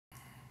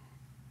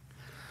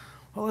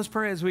Well, let's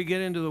pray as we get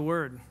into the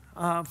Word.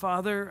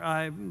 Father,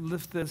 I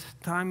lift this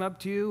time up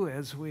to you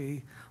as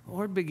we,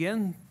 Lord,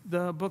 begin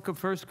the book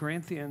of 1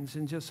 Corinthians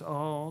and just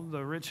all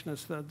the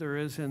richness that there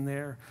is in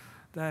there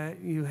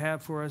that you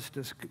have for us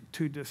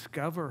to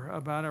discover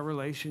about our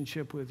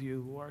relationship with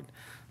you, Lord.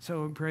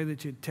 So we pray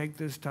that you take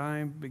this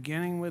time,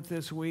 beginning with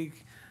this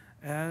week,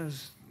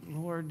 as,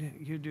 Lord,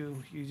 you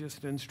do. You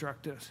just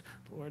instruct us,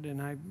 Lord,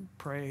 and I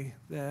pray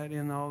that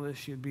in all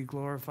this you'd be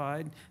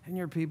glorified and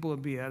your people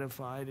would be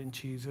edified in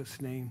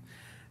Jesus' name.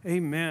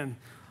 Amen.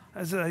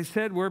 As I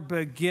said, we're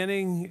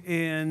beginning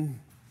in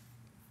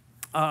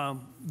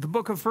the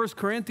book of 1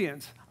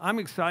 Corinthians. I'm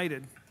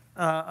excited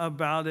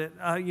about it.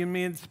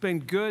 It's been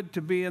good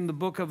to be in the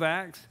book of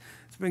Acts.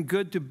 It's been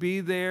good to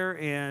be there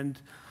and,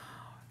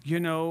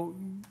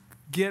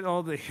 get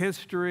all the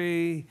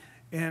history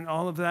and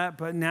all of that.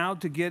 But now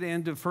to get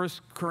into 1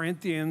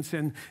 Corinthians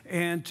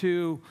and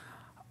to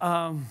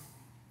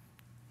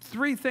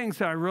three things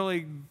I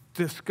really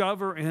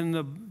discover in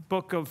the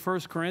book of 1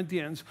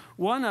 Corinthians.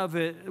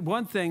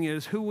 One thing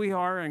is who we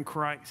are in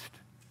Christ.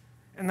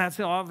 And that's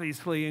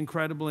obviously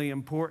incredibly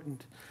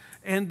important.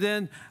 And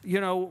then,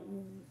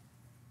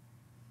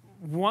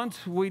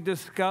 once we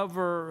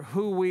discover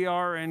who we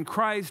are in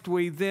Christ,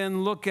 we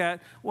then look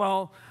at,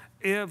 well,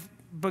 if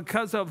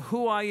because of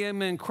who I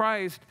am in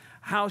Christ,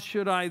 how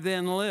should I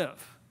then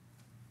live?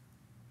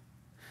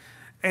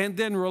 And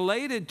then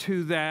related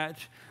to that,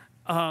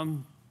 how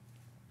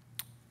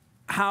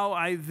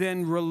I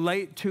then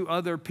relate to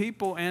other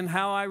people and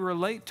how I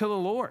relate to the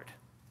Lord.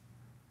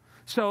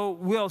 So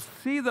we'll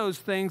see those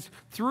things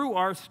through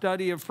our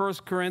study of 1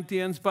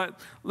 Corinthians, but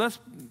let's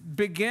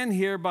begin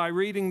here by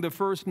reading the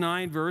first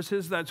 9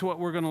 verses. That's what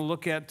we're going to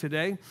look at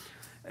today.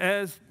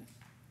 As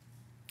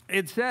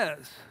it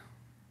says,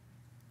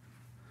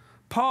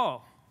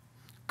 Paul,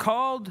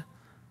 called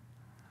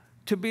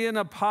to be an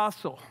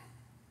apostle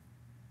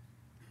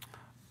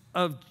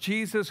of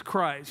Jesus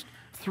Christ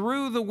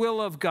through the will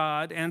of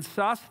God, and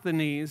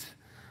Sosthenes,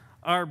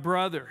 our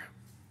brother,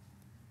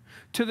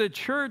 to the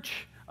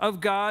church of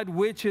God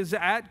which is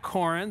at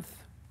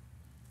Corinth,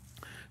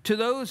 to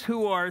those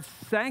who are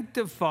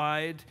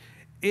sanctified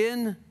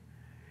in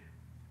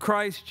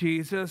Christ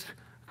Jesus,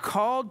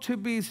 called to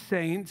be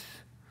saints,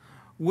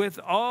 with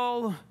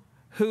all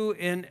who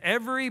in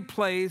every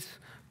place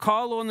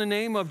call on the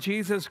name of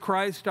Jesus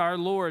Christ our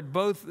Lord,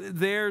 both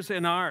theirs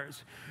and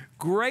ours.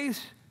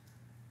 Grace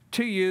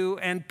to you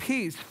and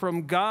peace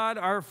from God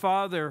our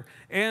Father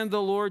and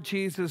the Lord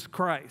Jesus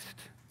Christ.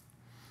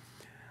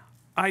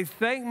 I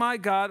thank my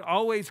God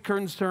always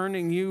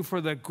concerning you for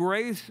the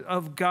grace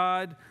of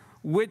God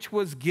which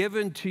was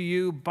given to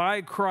you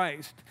by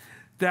Christ,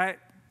 that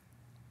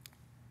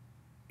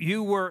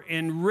you were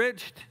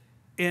enriched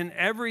in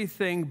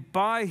everything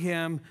by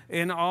him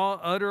in all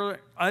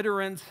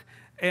utterance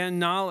and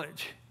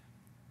knowledge,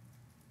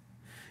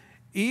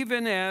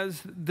 even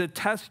as the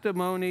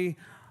testimony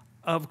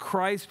of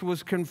Christ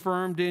was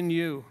confirmed in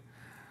you,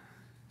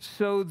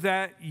 so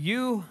that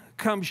you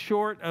come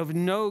short of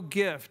no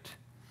gift,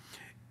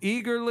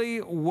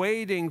 eagerly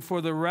waiting for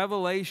the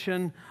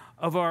revelation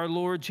of our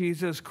Lord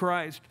Jesus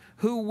Christ,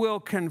 who will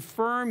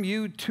confirm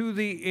you to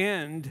the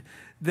end,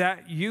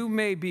 that you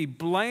may be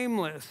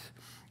blameless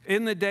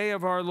in the day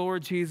of our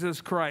Lord Jesus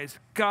Christ.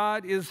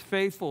 God is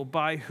faithful,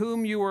 by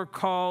whom you are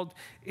called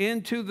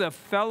into the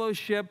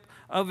fellowship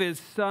of his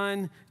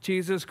Son,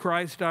 Jesus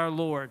Christ our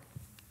Lord.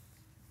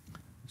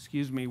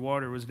 Excuse me,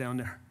 water was down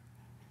there.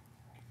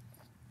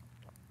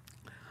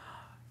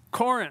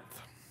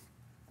 Corinth.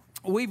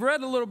 We've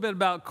read a little bit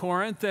about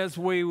Corinth as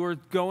we were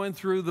going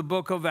through the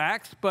book of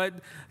Acts, but,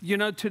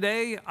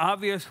 today,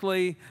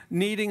 obviously,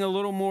 needing a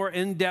little more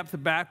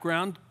in-depth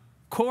background,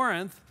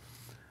 Corinth,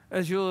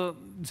 as you'll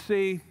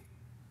see,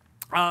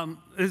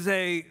 is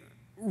a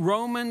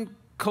Roman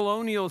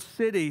colonial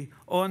city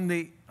on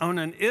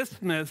an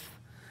isthmus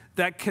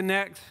that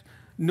connects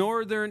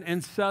northern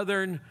and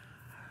southern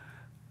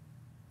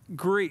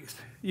Greece.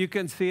 You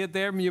can see it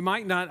there. You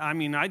might not,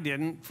 I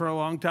didn't for a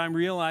long time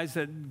realize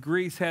that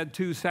Greece had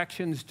 2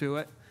 sections to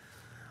it.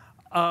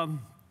 The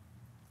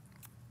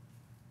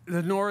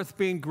north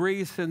being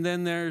Greece, and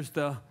then there's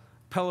the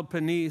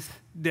Peloponnese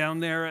down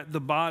there at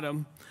the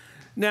bottom.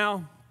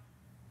 Now,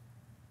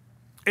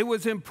 it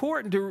was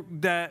important to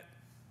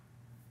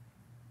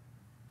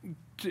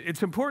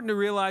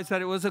realize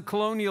that it was a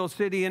colonial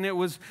city, and it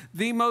was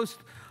the most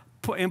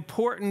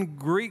important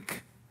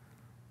Greek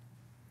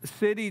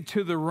city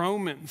to the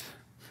Romans,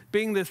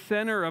 being the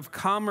center of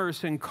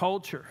commerce and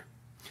culture.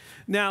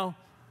 Now,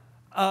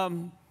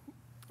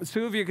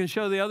 Sue, if you can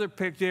show the other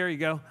picture, there you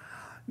go.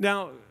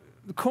 Now,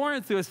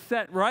 Corinth was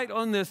set right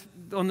on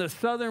the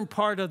southern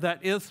part of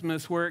that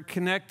isthmus where it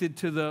connected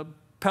to the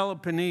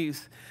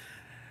Peloponnese.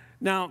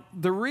 Now,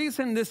 the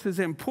reason this is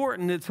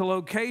important, its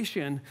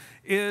location,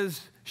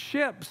 is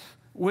ships,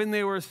 when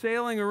they were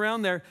sailing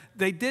around there,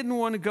 they didn't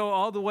want to go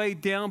all the way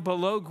down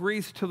below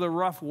Greece to the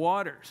rough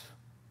waters.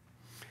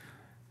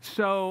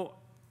 So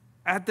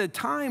at the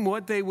time,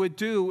 what they would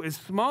do is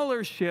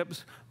smaller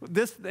ships,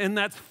 and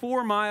that's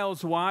 4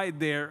 miles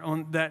wide there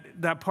on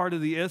that part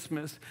of the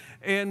isthmus,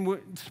 and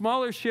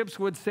smaller ships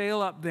would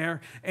sail up there,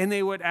 and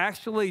they would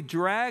actually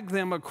drag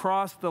them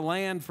across the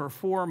land for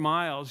 4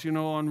 miles,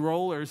 on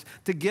rollers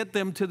to get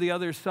them to the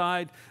other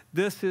side.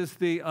 This is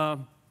the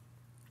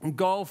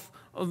Gulf,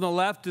 on the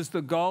left is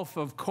the Gulf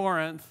of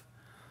Corinth.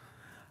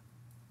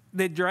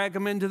 They'd drag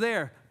them into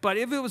there. But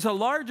if it was a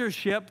larger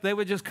ship, they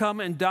would just come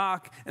and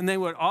dock, and they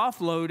would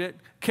offload it,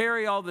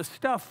 carry all the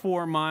stuff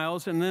 4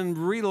 miles, and then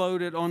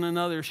reload it on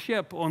another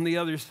ship on the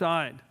other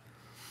side.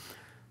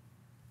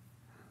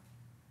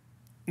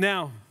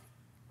 Now,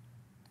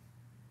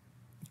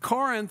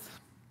 Corinth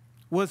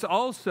was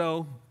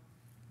also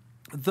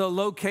the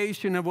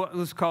location of what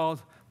was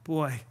called,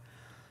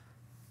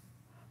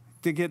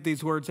 to get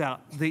these words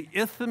out, the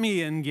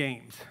Isthmian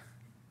Games.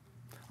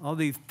 All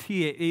these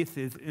T-eth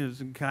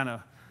is kind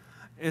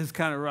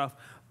of rough.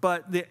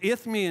 But the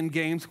Isthmian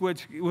Games,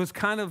 which was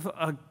kind of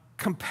a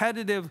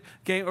competitive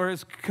game, or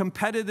is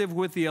competitive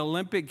with the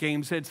Olympic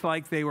Games. It's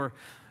like they were,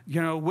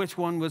 which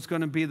one was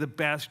going to be the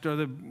best or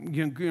the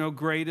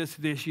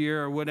greatest this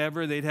year or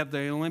whatever. They'd have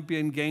the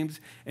Olympian Games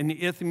and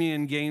the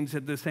Isthmian Games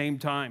at the same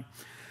time.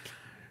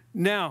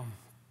 Now,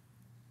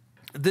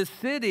 the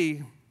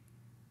city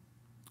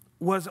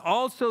was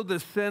also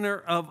the center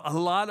of a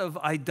lot of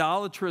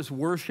idolatrous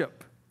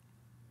worship.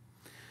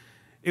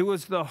 It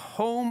was the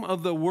home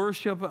of the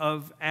worship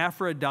of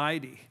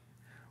Aphrodite,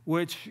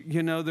 which,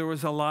 there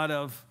was a lot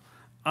of,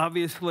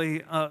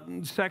 obviously,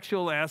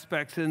 sexual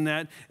aspects in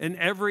that. And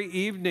every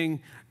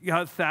evening,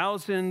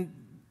 1,000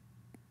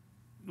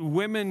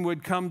 women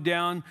would come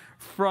down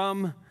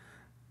from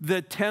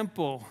the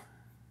temple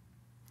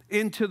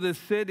into the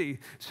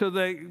city so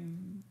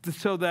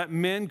that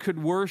men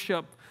could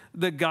worship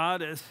the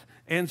goddess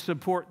and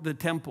support the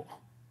temple.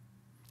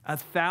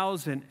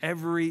 1,000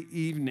 every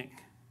evening.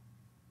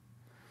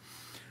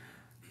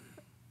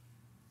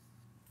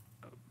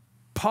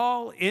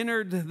 Paul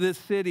entered the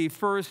city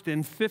first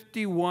in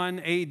 51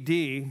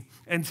 AD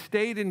and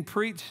stayed and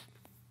preached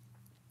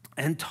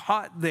and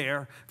taught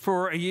there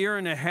for a year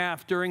and a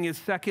half during his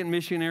second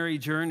missionary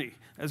journey,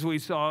 as we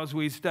saw as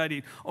we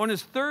studied. On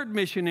his third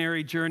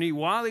missionary journey,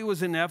 while he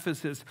was in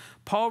Ephesus,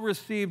 Paul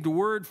received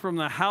word from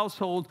the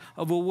household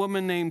of a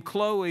woman named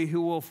Chloe,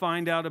 who we'll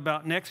find out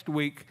about next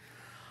week,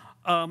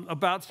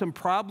 about some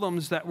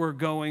problems that were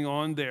going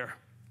on there.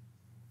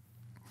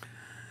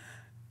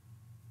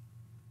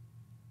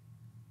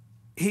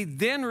 He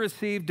then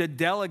received a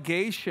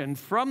delegation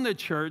from the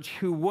church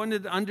who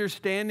wanted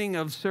understanding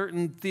of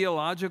certain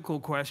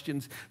theological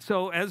questions.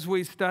 So as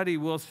we study,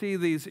 we'll see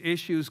these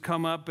issues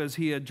come up as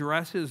he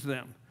addresses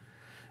them.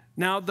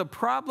 Now, the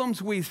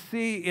problems we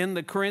see in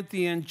the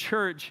Corinthian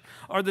church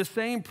are the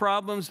same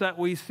problems that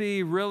we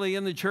see really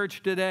in the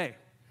church today.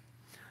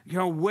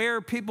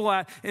 Where people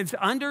are, it's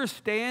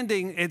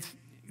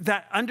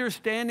that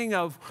understanding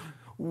of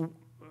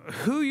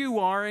who you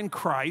are in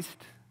Christ.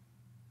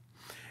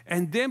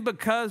 And then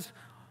because,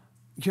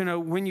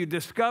 when you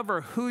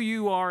discover who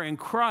you are in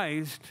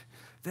Christ,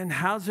 then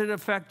how does it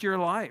affect your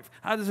life?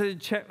 How does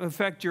it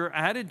affect your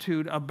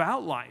attitude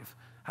about life?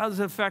 How does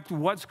it affect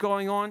what's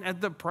going on at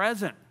the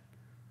present?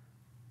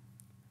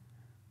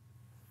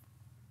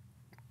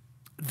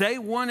 They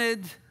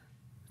wanted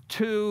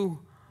to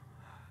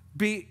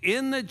be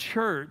in the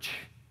church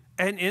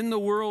and in the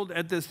world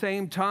at the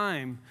same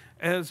time,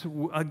 as,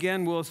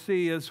 again, we'll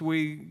see as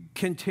we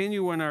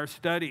continue in our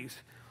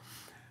studies.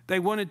 They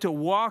wanted to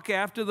walk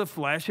after the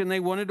flesh, and they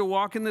wanted to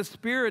walk in the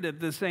Spirit at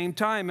the same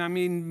time. I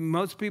mean,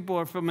 most people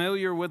are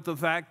familiar with the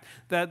fact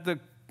that the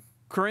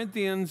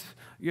Corinthians,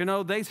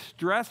 they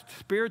stressed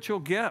spiritual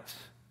gifts.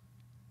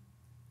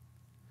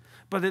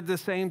 But at the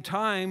same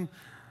time,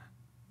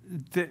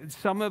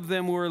 some of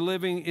them were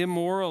living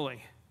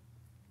immorally.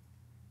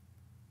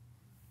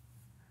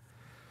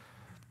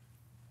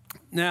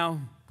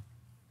 Now,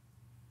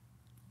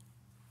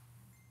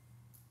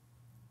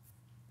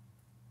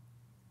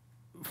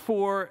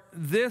 for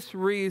this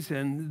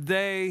reason,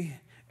 they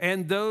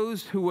and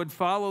those who would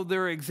follow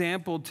their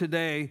example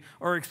today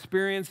are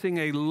experiencing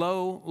a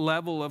low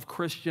level of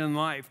Christian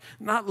life,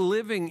 not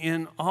living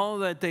in all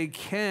that they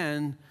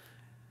can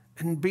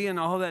and being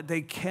all that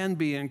they can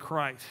be in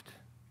Christ.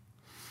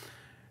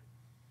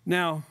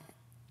 Now,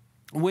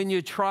 when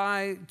you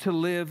try to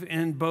live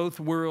in both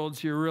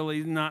worlds, you're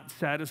really not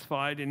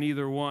satisfied in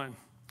either one.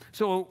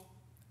 So,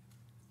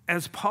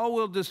 as Paul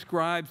will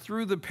describe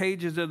through the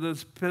pages of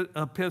this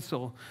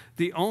epistle,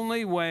 the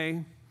only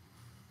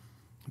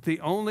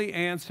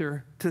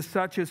answer to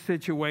such a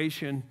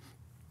situation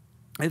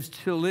is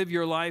to live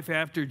your life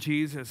after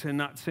Jesus and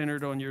not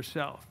centered on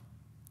yourself.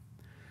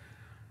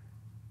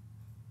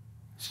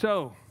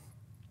 So,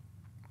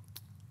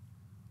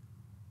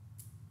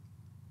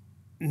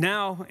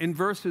 now in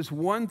verses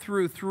 1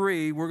 through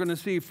 3, we're going to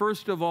see,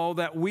 first of all,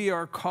 that we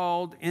are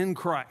called in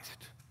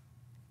Christ.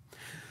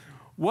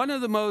 One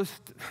of the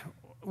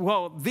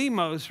the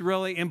most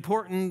really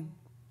important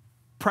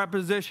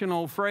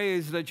prepositional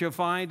phrase that you'll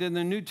find in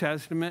the New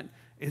Testament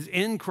is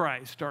in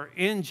Christ or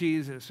in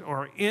Jesus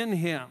or in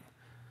him,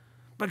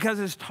 because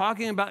it's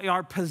talking about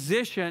our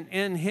position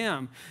in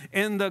him.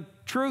 And the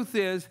truth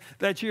is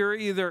that you're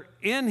either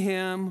in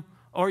him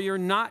or you're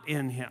not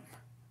in him.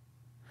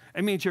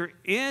 It means you're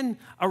in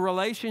a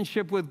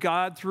relationship with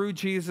God through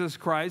Jesus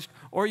Christ,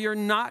 or you're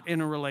not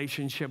in a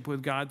relationship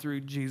with God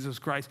through Jesus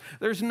Christ.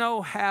 There's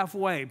no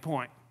halfway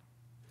point.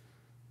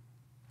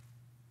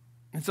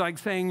 It's like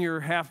saying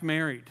you're half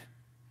married.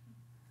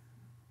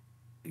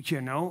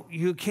 You know,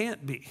 you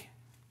can't be.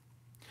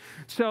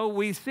 So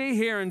we see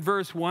here in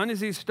verse 1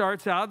 as he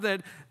starts out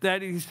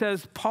that he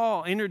says,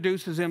 Paul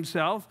introduces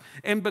himself,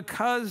 and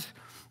because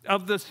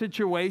of the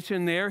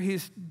situation there,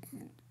 he's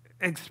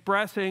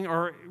expressing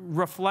or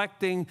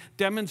reflecting,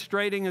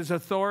 demonstrating his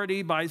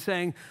authority by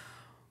saying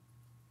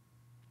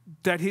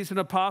that he's an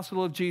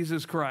apostle of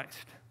Jesus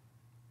Christ.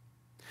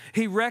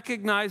 He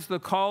recognized the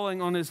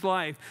calling on his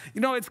life. You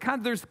know,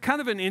 there's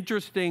kind of an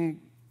interesting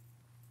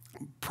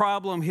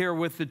problem here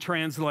with the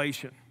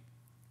translation.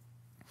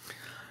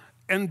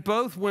 And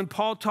both when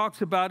Paul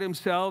talks about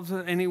himself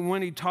and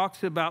when he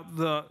talks about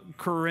the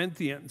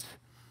Corinthians,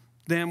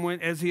 then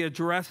as he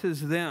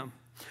addresses them,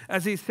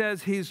 as he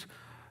says he's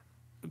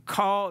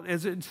called,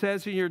 as it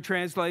says in your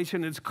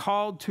translation, it's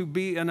called to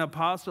be an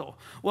apostle.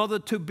 Well, the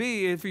to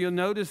be, if you'll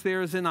notice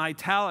there is in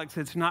italics,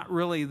 it's not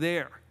really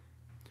there.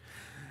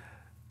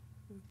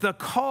 The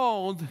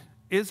called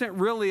isn't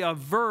really a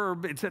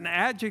verb, it's an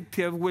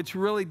adjective which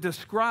really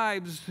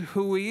describes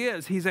who he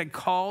is. He's a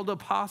called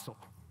apostle.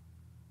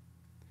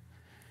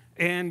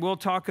 And we'll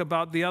talk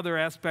about the other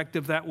aspect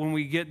of that when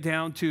we get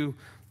down to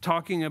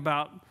talking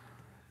about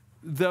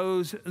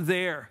those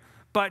there.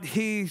 But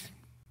he's,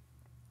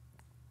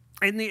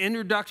 in the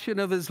introduction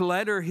of his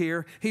letter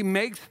here, he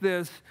makes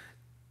this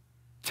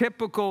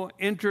typical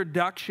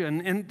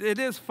introduction, and it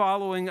is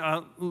following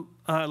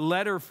a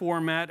letter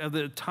format of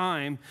the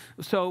time.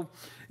 So,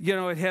 you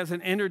know, it has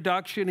an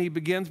introduction. He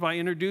begins by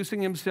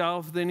introducing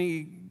himself. Then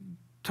he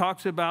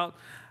talks about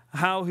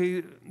how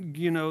he,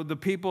 you know, the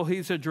people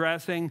he's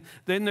addressing.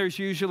 Then there's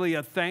usually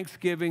a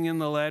thanksgiving in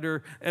the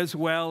letter as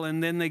well,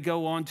 and then they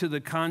go on to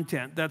the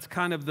content. That's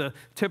kind of the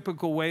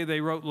typical way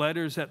they wrote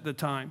letters at the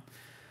time.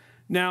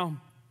 Now,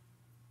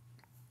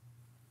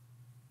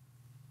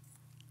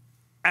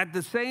 at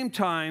the same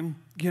time,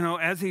 you know,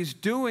 as he's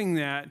doing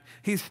that,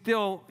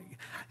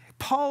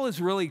 Paul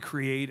is really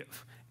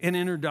creative in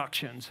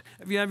introductions.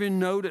 If you ever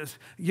notice,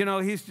 you know,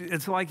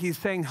 it's like he's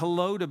saying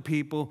hello to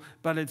people,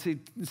 but at the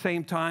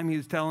same time,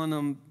 he's telling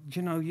them,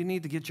 you know, you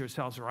need to get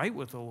yourselves right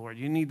with the Lord.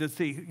 You need to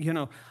see, you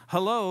know,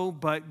 hello,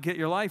 but get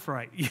your life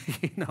right.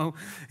 You know,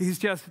 he's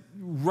just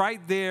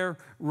right there,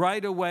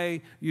 right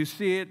away. You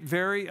see it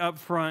very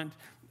upfront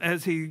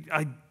as he,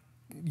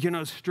 you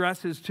know,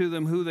 stresses to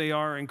them who they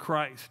are in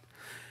Christ.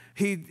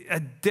 He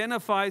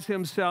identifies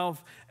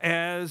himself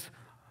as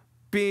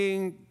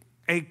being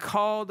a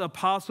called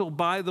apostle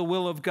by the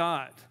will of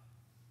God.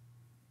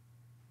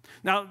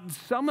 Now,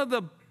 some of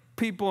the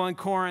people in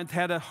Corinth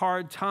had a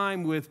hard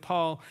time with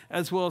Paul,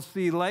 as we'll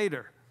see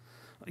later.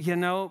 You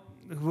know,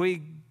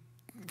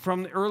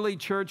 from the early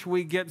church,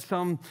 we get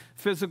some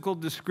physical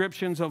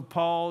descriptions of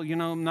Paul, you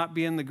know, not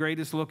being the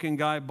greatest looking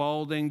guy,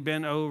 balding,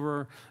 bent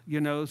over,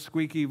 you know,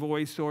 squeaky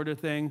voice sort of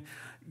thing.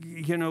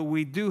 You know,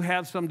 we do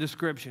have some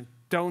description.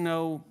 Don't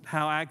know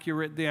how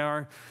accurate they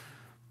are.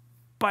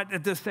 But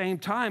at the same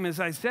time, as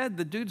I said,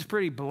 the dude's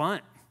pretty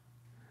blunt.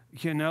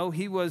 You know,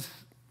 he was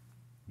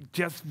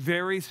just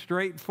very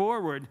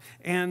straightforward.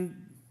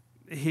 And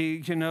he,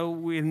 you know,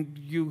 when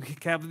you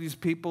have these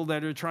people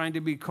that are trying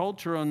to be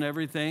cultural and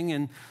everything,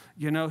 and,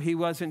 you know, he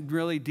wasn't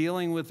really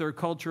dealing with their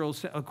cultural,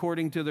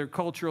 according to their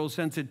cultural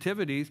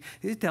sensitivities.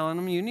 He's telling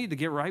them, you need to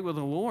get right with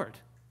the Lord.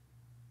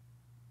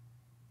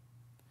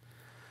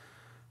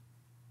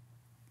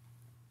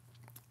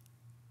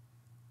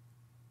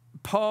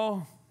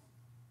 Paul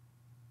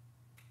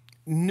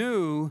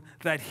knew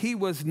that he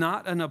was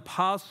not an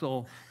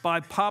apostle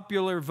by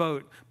popular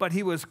vote, but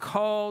he was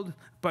called,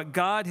 but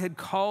God had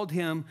called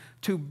him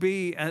to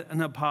be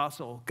an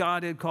apostle.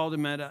 God had called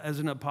him as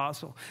an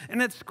apostle.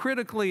 And it's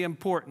critically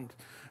important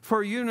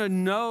for you to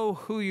know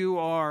who you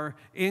are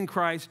in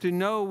Christ, to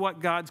know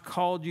what God's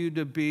called you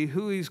to be,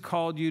 who he's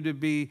called you to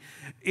be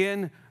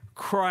in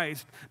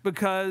Christ,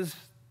 because,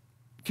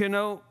 you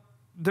know,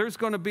 there's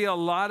going to be a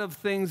lot of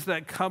things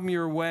that come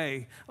your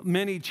way,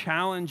 many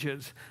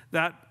challenges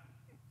that,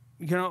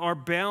 you know, are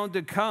bound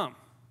to come.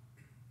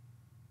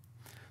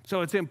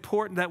 So it's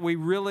important that we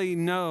really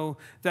know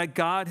that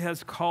God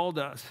has called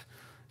us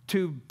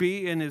to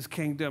be in his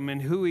kingdom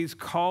and who he's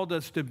called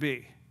us to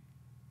be.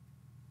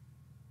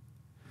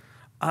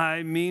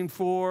 I mean,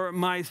 for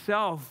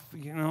myself,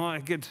 you know, I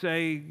could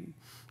say,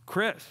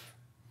 Chris,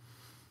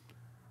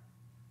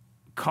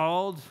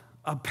 called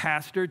a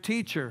pastor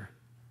teacher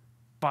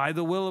by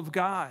the will of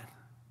God.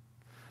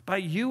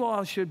 But you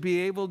all should be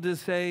able to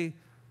say,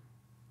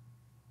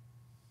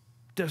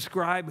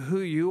 describe who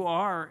you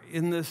are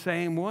in the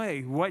same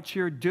way. What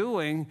you're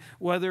doing,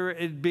 whether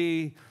it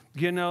be,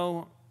 you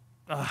know,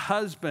 a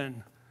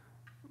husband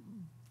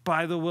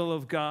by the will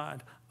of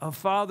God, a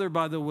father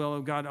by the will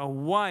of God, a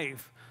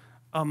wife,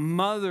 a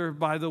mother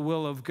by the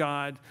will of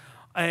God,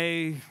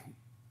 a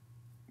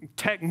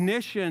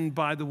technician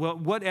by the will.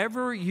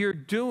 Whatever you're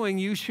doing,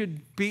 you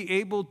should be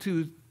able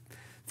to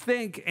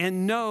think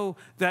and know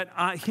that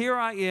here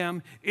I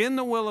am in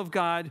the will of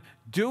God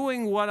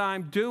doing what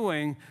I'm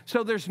doing,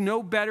 so there's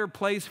no better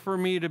place for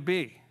me to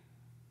be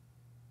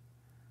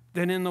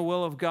than in the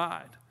will of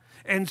God.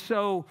 And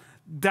so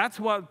that's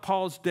what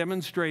Paul's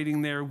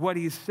demonstrating there, what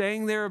he's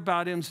saying there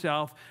about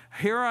himself.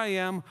 Here I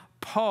am,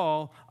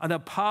 Paul, an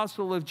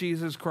apostle of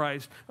Jesus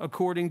Christ,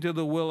 according to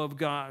the will of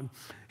God.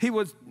 He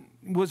was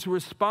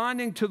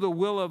responding to the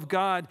will of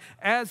God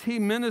as he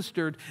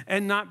ministered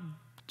and not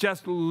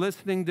just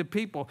listening to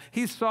people.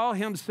 He saw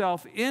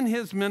himself in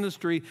his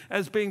ministry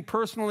as being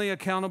personally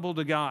accountable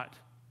to God.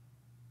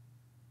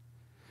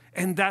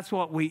 And that's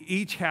what we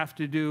each have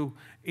to do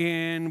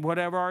in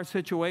whatever our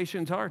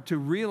situations are, to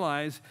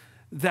realize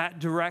that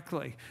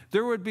directly.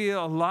 There would be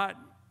a lot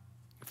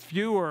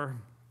fewer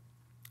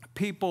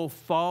people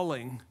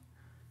falling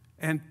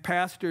and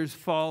pastors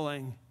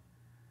falling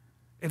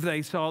if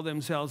they saw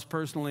themselves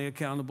personally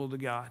accountable to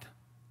God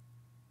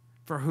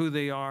for who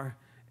they are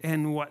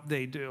and what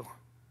they do.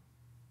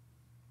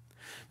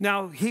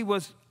 Now, he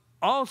was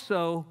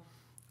also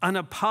an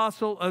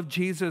apostle of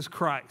Jesus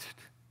Christ,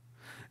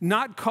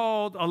 not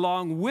called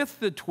along with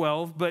the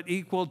 12, but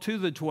equal to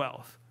the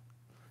 12.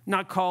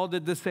 Not called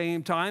at the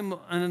same time.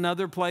 In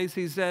another place,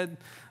 he said,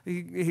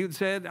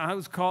 I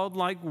was called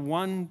like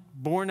one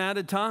born at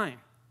a time.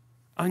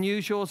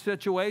 Unusual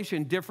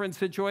situation, different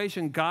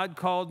situation. God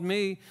called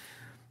me,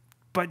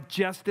 but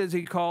just as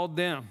he called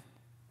them.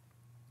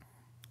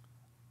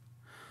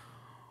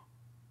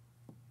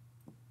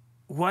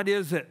 What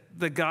is it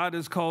that God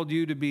has called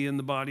you to be in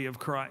the body of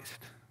Christ?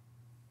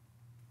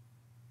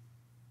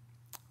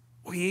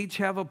 We each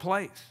have a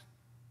place.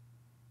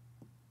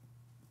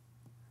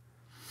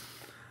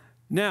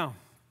 Now,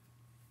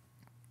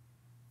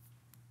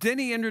 then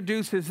he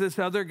introduces this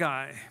other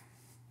guy.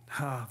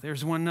 Oh,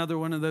 there's another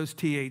one of those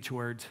TH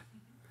words.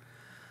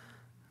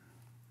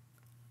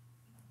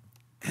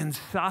 And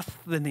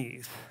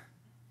Sosthenes,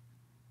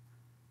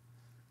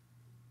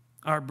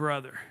 our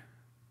brother.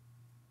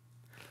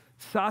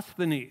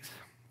 Sosthenes.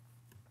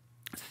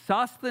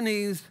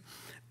 Sosthenes,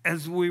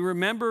 as we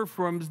remember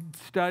from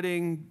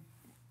studying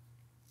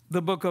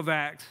the book of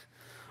Acts,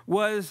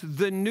 was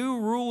the new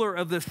ruler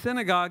of the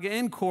synagogue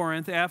in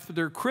Corinth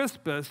after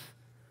Crispus,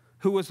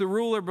 who was the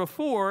ruler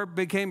before,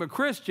 became a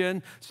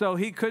Christian, so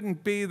he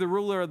couldn't be the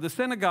ruler of the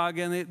synagogue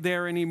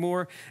there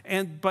anymore.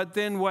 But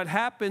then what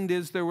happened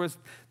is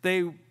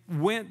they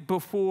went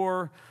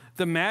before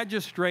the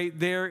magistrate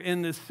there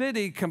in the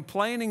city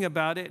complaining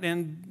about it,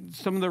 and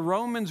some of the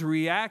Romans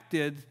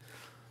reacted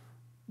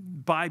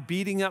by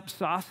beating up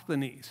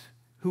Sosthenes,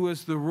 who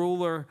was the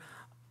ruler,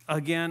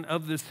 again,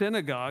 of the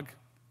synagogue.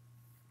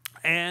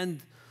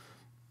 And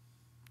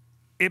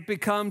it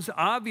becomes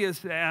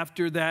obvious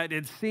after that,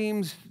 it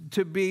seems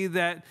to be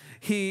that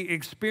he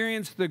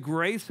experienced the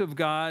grace of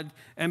God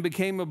and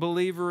became a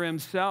believer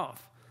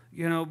himself,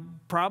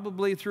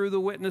 probably through the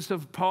witness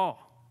of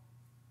Paul.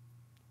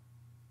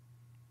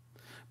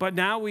 But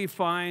now we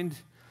find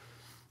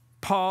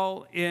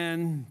Paul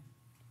in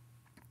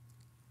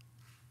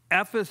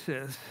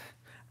Ephesus,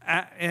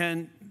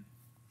 and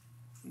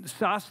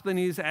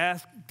Sosthenes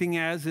acting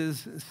as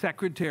his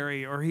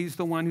secretary, or he's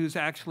the one who's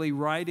actually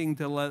writing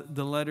the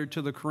letter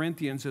to the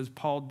Corinthians as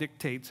Paul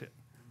dictates it.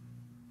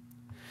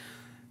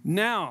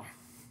 Now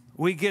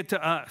we get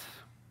to us,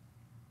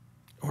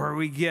 or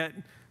we get,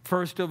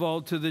 first of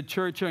all, to the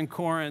church in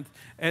Corinth,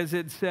 as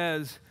it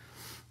says,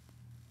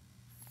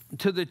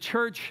 to the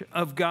church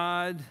of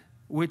God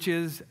which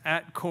is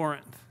at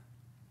Corinth.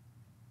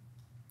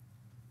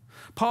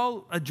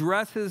 Paul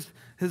addresses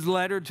his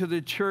letter to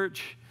the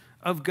church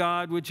of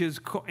God which is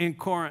in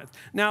Corinth.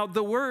 Now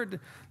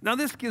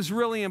this is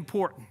really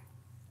important.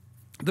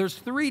 There's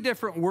 3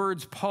 different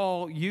words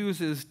Paul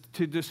uses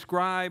to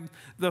describe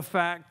the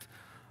fact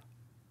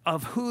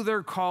of who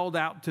they're called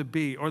out to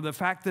be, or the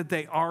fact that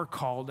they are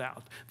called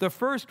out. The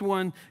first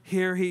one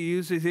here he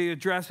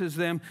addresses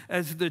them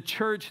as the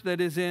church that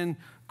is in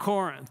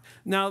Corinth.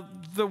 Now,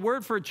 the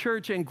word for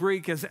church in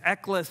Greek is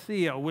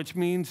ekklesia, which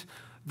means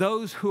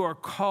those who are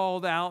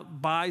called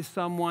out by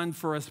someone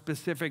for a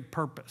specific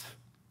purpose.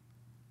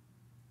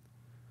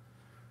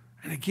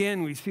 And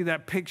again, we see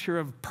that picture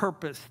of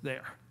purpose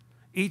there.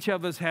 Each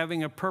of us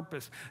having a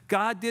purpose.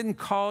 God didn't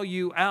call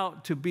you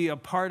out to be a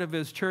part of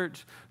his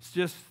church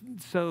just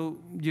so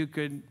you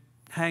could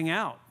hang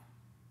out.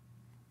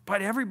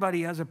 But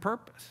everybody has a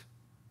purpose.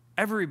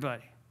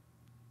 Everybody.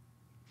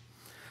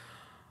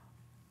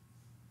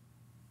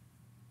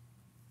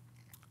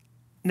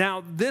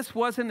 Now, this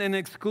wasn't an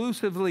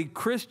exclusively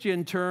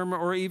Christian term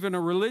or even a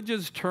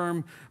religious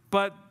term,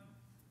 but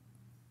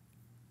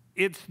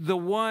it's the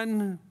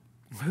one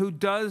who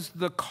does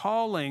the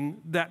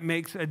calling that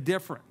makes a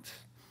difference.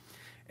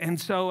 And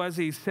so, as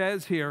he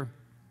says here,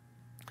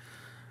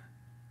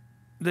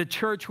 the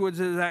church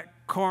was at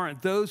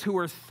Corinth, those who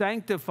were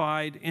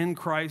sanctified in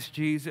Christ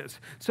Jesus.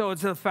 So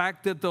it's the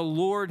fact that the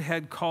Lord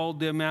had called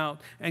them out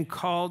and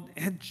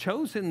had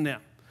chosen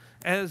them.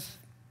 As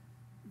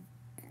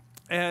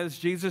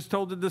Jesus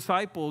told the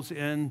disciples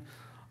in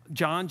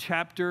John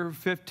chapter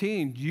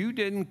 15, you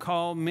didn't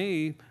call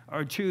me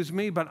or choose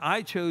me, but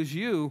I chose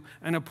you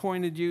and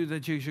appointed you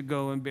that you should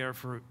go and bear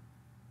fruit.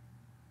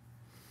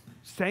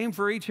 Same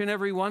for each and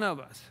every one of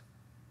us.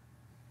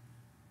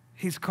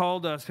 He's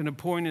called us and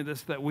appointed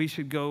us that we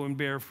should go and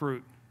bear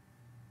fruit.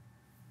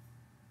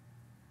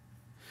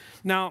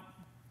 Now,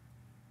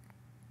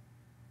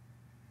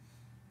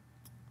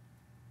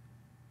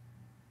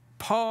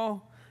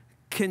 Paul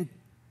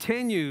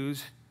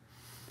continues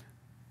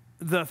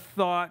the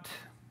thought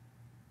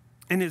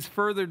in his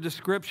further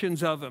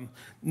descriptions of them.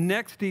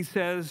 Next, he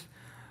says,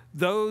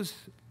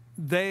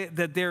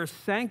 that they're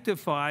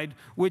sanctified,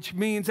 which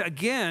means,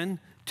 again,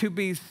 to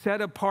be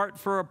set apart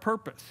for a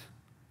purpose.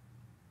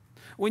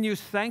 When you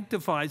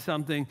sanctify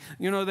something,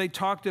 they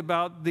talked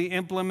about the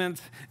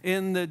implements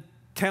in the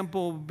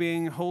temple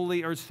being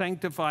holy or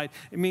sanctified.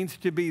 It means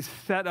to be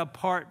set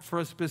apart for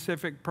a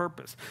specific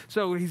purpose.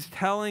 So he's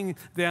telling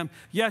them,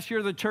 yes,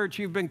 you're the church,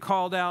 you've been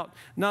called out.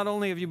 Not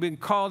only have you been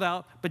called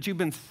out, but you've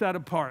been set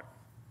apart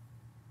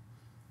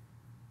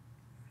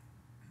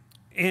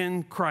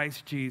in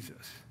Christ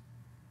Jesus.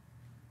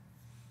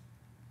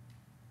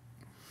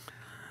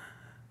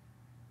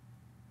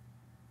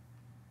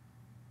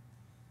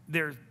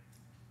 They're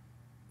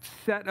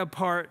set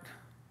apart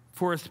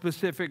for a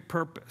specific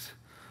purpose.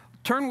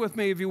 Turn with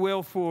me, if you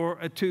will,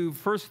 to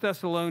 1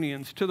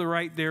 Thessalonians, to the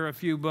right there, a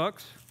few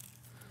books.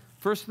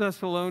 1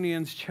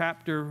 Thessalonians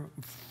chapter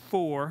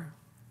 4.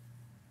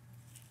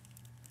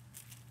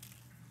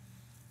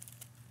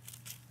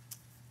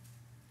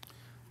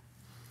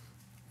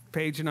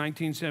 Page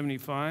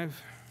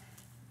 1975.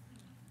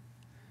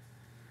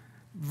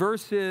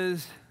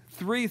 Verses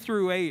 3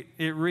 through 8,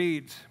 it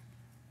reads,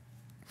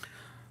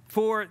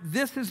 "For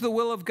this is the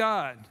will of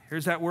God,"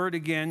 here's that word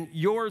again,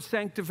 "your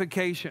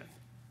sanctification."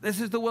 This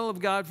is the will of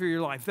God for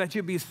your life, that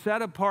you be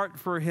set apart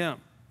for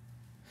Him,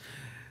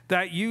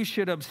 that you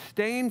should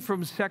abstain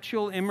from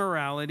sexual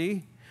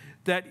immorality,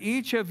 that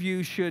each of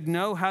you should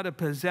know how to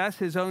possess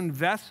his own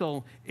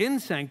vessel in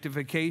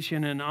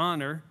sanctification and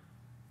honor,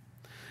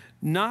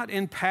 not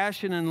in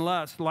passion and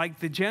lust like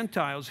the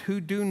Gentiles who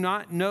do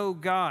not know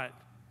God,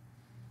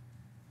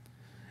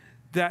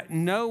 that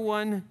no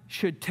one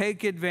should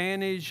take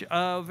advantage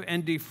of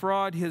and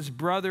defraud his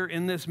brother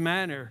in this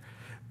manner,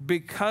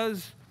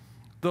 because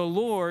the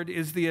Lord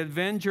is the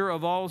avenger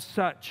of all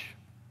such,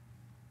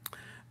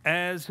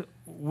 as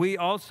we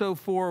also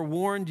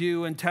forewarned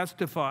you and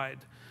testified.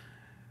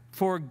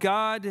 For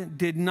God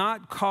did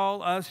not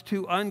call us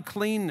to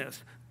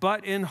uncleanness,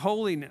 but in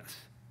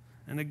holiness.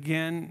 And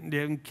again,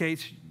 in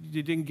case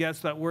you didn't guess,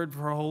 that word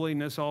for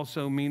holiness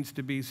also means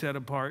to be set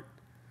apart.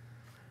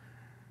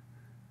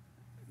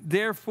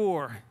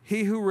 Therefore,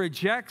 he who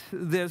rejects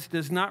this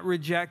does not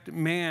reject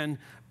man,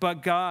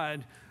 but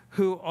God,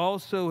 who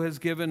also has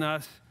given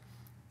us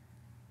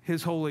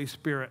His Holy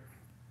Spirit.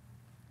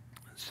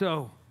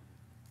 So,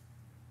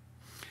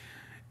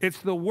 it's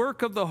the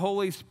work of the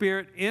Holy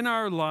Spirit in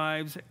our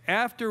lives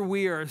after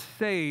we are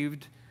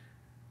saved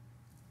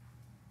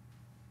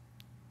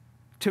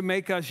to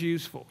make us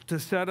useful, to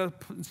set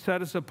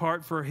us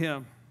apart for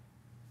Him.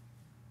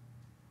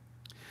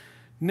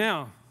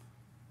 Now,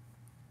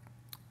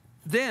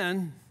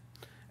 then,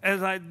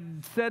 as I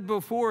said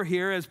before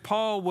here, as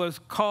Paul was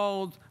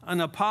called an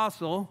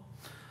apostle,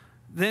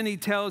 then he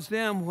tells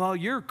them, well,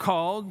 you're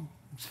called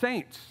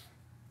saints.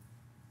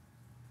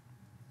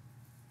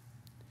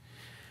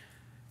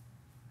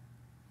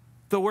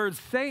 The word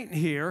saint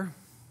here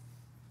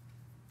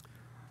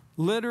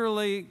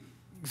literally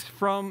is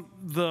from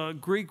the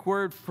Greek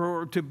word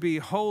for to be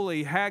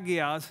holy,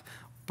 hagios,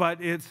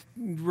 but it's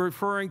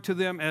referring to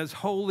them as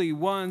holy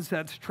ones.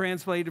 That's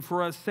translated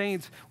for us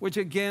saints, which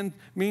again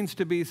means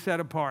to be set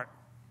apart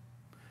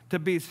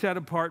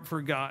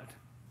for God.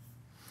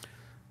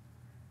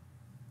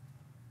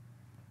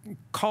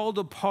 Called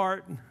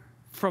apart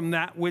from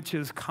that which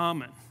is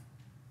common.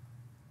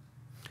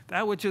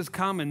 That which is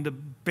common, the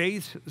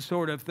base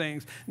sort of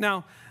things.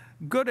 Now,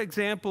 good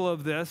example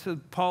of this,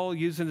 Paul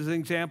using as an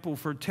example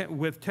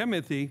with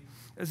Timothy,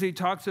 as he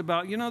talks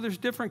about, there's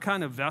different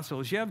kind of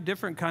vessels. You have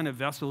different kind of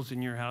vessels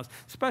in your house,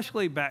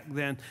 especially back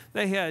then.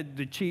 They had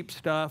the cheap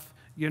stuff,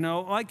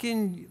 like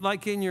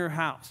in your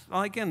house,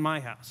 like in my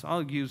house.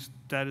 I'll use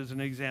that as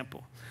an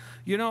example.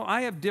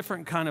 I have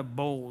different kind of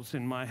bowls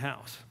in my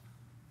house.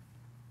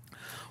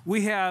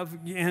 We have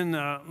in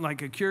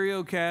like a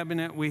curio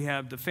cabinet, we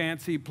have the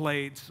fancy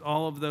plates,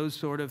 all of those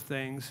sort of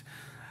things.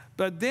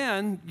 But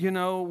then,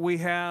 we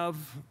have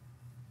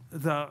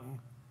the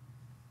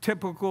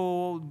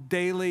typical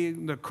daily,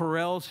 the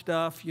Corel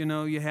stuff,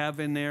 you have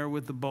in there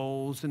with the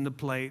bowls and the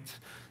plates.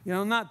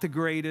 Not the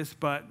greatest,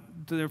 but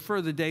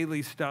for the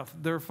daily stuff,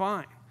 they're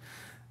fine.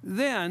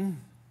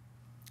 Then,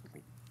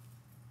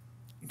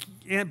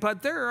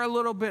 but they're a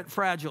little bit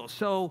fragile.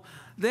 So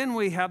then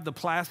we have the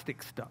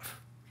plastic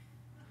stuff.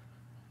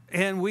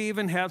 And we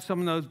even have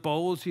some of those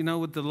bowls,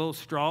 with the little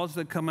straws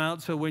that come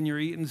out. So when you're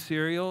eating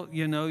cereal,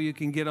 you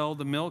can get all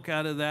the milk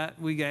out of that.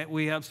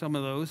 We have some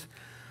of those.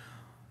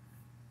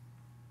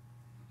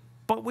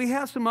 But we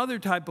have some other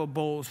type of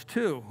bowls,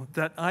 too,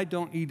 that I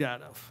don't eat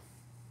out of.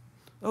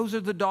 Those are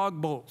the dog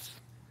bowls.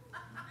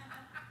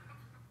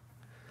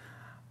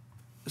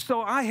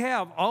 So I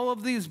have all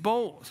of these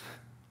bowls.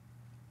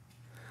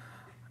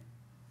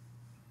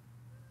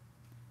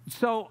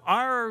 So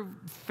our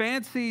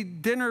fancy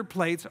dinner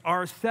plates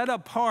are set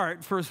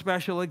apart for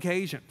special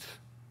occasions.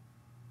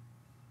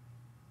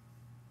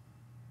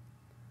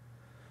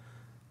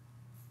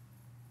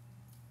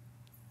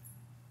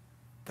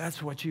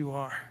 That's what you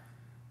are.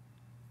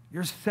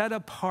 You're set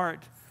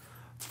apart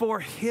for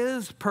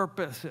His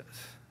purposes.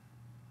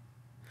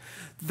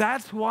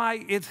 That's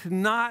why it's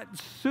not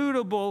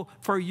suitable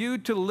for you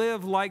to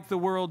live like the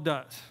world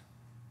does.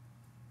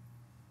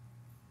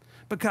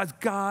 Because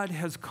God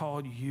has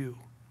called you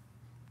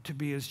to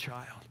be His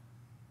child.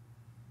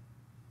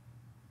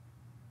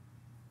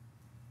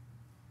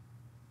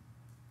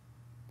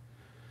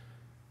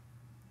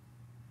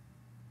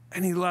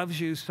 And He loves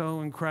you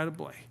so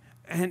incredibly.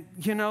 And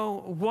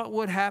what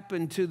would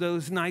happen to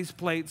those nice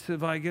plates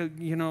if I could,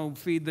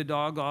 feed the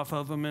dog off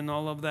of them and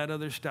all of that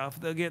other stuff?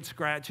 They'll get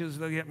scratches,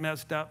 they'll get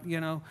messed up,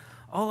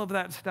 all of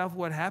that stuff,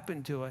 what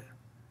happened to it?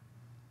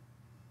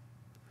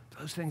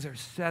 Those things are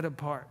set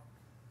apart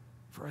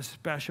for a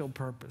special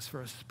purpose,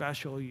 for a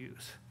special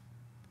use.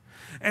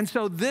 And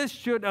so this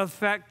should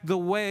affect the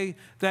way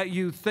that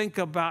you think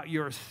about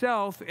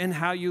yourself and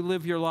how you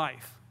live your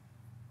life.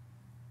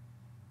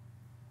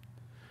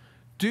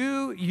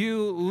 Do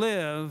you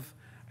live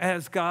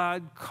as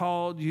God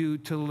called you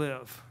to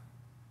live,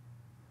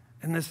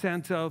 in the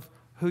sense of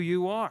who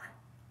you are?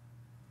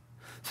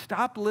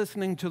 Stop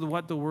listening to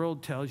what the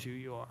world tells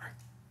you are,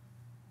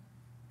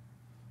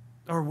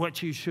 or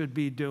what you should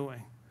be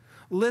doing.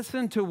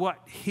 Listen to what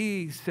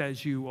He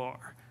says you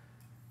are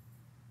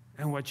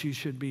and what you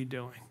should be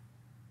doing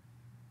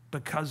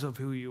because of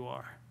who you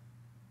are.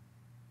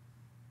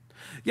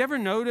 You ever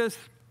notice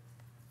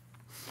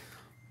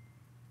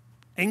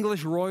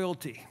English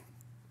royalty?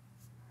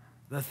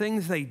 The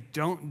things they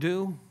don't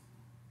do,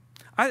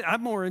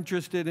 I'm more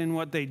interested in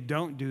what they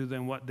don't do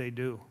than what they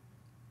do.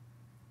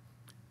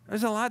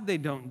 There's a lot they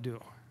don't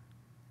do.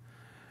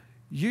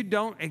 You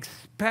don't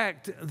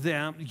expect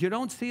them, you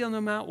don't see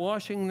them out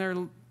washing their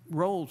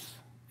robes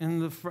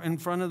in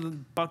front of the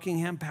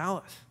Buckingham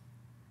Palace.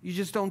 You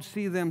just don't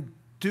see them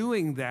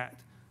doing that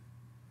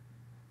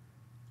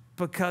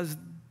because,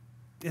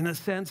 in a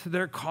sense,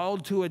 they're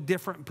called to a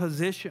different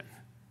position.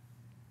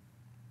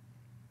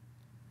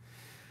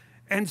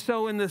 And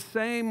so in the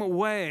same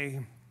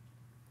way,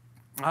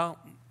 the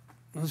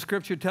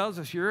Scripture tells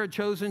us you're a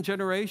chosen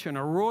generation,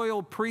 a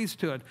royal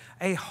priesthood,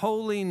 a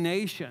holy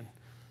nation,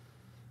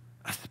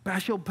 a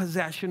special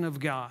possession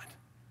of God.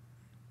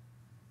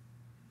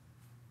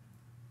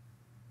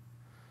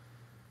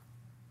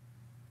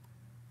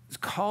 He's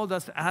called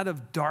us out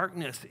of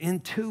darkness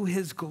into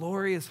His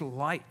glorious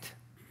light.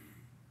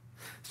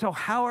 So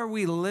how are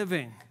we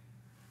living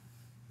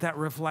that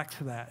reflects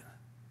that?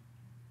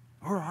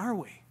 Or are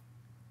we?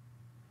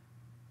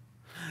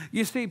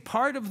 You see,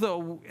 part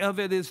of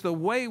it is the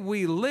way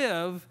we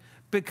live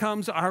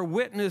becomes our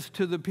witness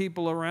to the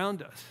people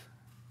around us.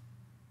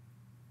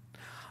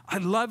 I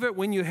love it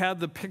when you have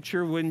the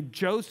picture when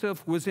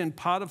Joseph was in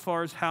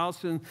Potiphar's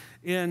house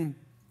in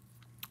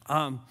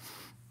the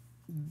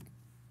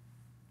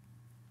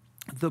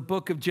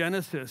book of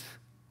Genesis.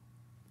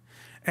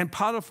 And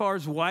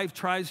Potiphar's wife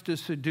tries to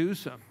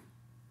seduce him.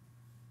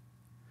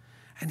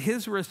 And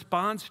his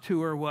response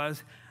to her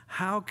was,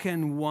 how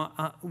can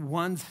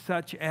one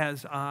such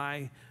as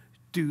I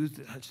do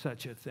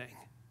such a thing?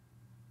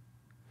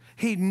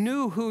 He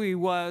knew who he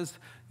was,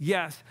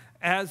 yes,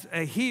 as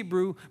a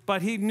Hebrew,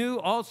 but he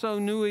also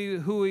knew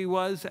who he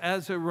was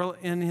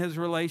in his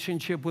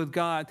relationship with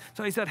God.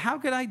 So he said, how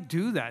could I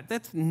do that?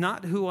 That's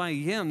not who I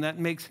am. That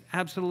makes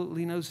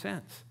absolutely no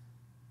sense.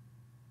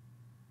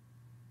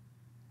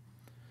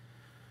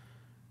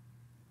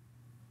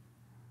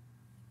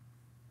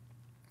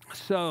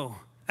 So,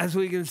 as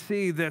we can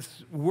see,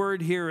 this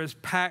word here is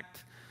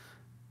packed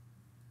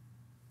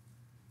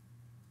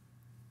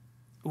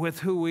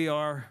with who we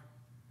are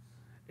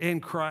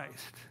in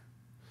Christ.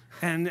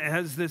 And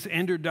as this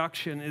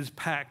introduction is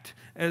packed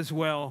as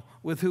well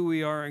with who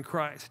we are in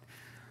Christ.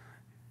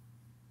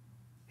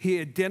 He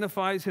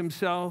identifies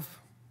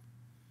himself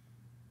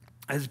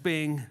as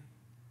being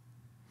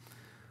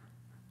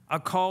a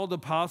called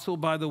apostle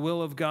by the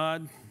will of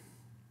God.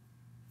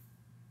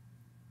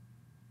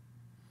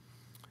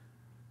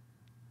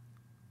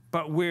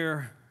 But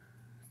we're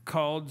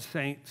called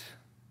saints.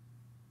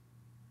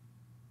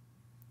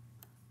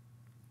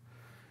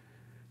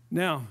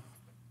 Now,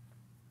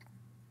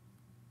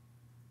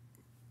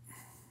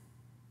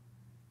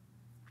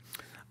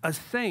 a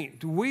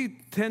saint, we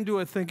tend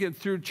to think it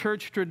through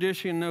church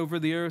tradition over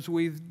the years.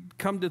 We've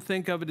come to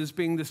think of it as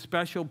being the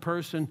special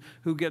person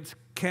who gets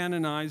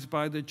canonized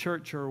by the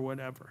church or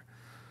whatever.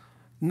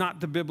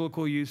 not the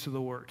biblical use of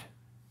the word.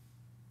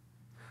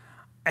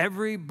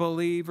 Every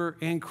believer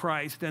in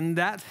Christ, and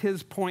that's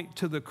his point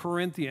to the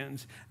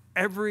Corinthians,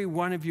 every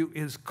one of you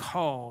is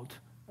called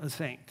a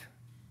saint.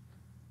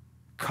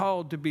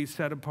 Called to be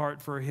set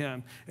apart for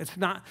him. It's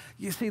not,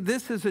 you see,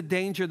 this is a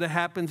danger that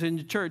happens in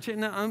the church.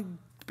 And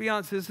to be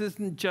honest, this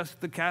isn't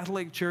just the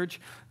Catholic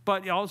Church,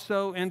 but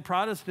also in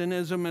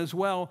Protestantism as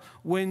well,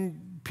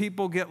 when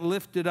people get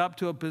lifted up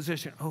to a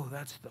position, oh,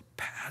 that's the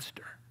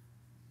pastor.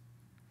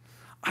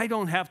 I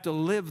don't have to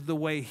live the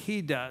way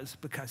he does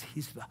because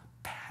he's the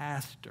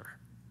pastor.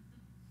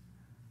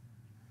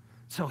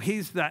 So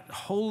he's that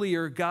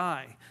holier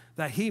guy,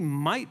 that he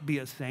might be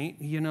a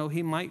saint.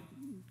 He might,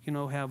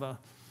 have a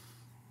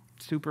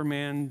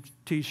Superman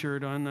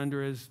t-shirt on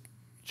under his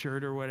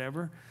shirt or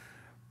whatever.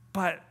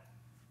 But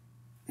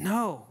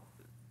no,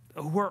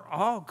 we're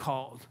all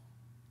called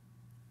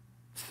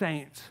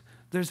saints.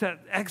 There's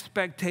that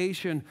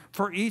expectation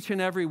for each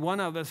and every one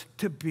of us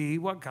to be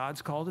what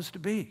God's called us to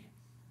be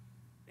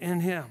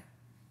in him.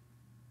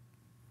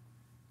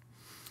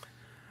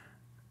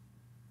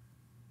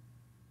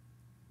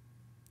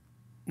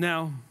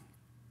 Now,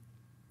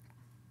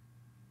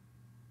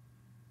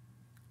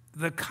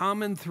 the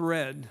common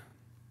thread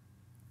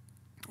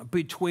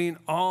between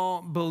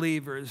all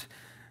believers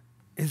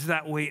is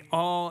that we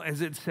all,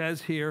 as it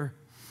says here,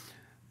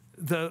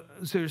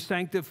 those are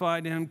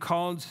sanctified and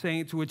called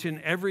saints, which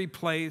in every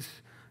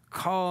place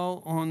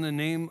call on the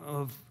name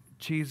of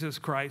Jesus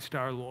Christ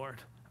our Lord.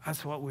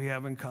 That's what we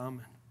have in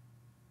common.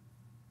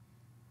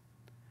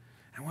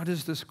 And what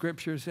does the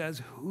scripture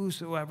says?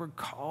 Whosoever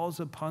calls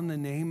upon the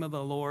name of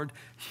the Lord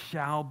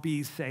shall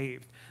be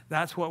saved.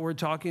 That's what we're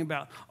talking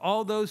about.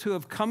 All those who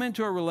have come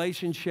into a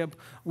relationship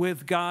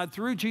with God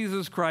through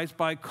Jesus Christ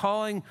by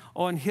calling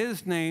on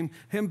his name,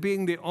 him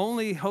being the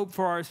only hope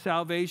for our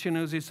salvation,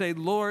 as they say,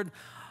 Lord,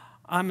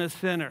 I'm a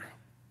sinner.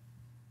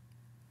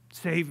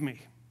 Save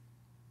me.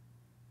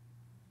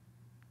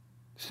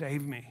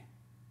 Save me.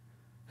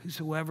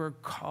 Whosoever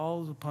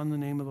calls upon the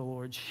name of the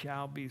Lord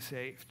shall be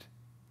saved.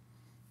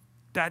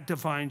 That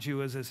defines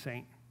you as a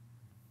saint.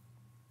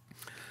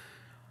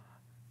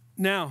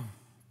 Now,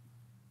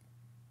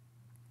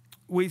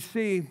 we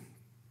see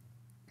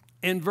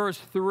in verse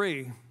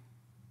 3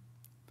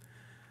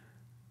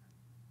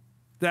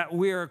 that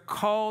we are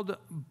called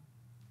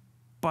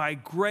by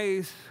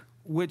grace,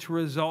 which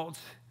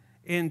results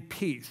in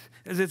peace.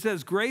 As it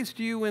says, grace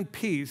to you and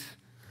peace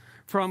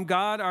from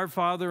God our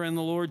Father and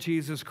the Lord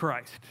Jesus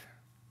Christ.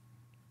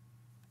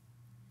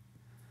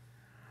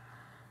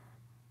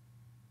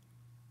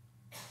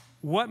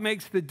 What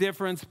makes the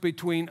difference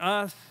between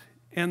us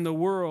and the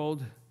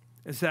world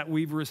is that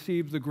we've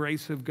received the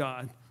grace of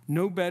God.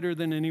 No better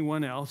than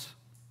anyone else.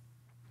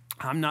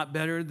 I'm not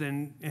better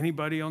than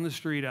anybody on the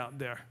street out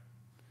there.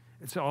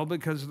 It's all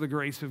because of the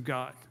grace of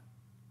God.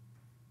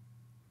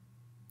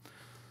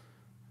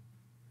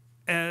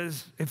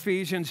 As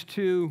Ephesians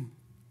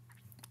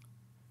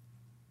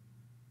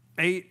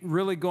 2:8,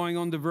 really going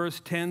on to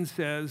verse 10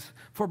 says,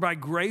 for by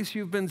grace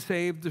you've been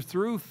saved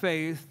through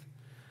faith,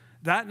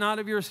 that not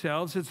of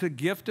yourselves, it's a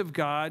gift of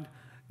God,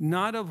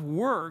 not of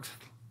works,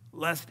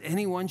 lest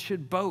anyone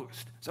should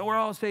boast. So we're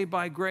all saved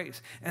by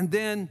grace. And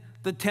then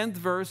the 10th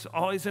verse,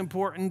 always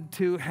important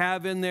to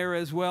have in there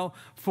as well,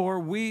 for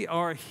we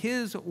are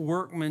his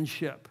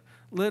workmanship,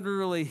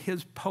 literally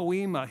his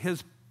poema,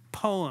 his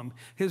poem,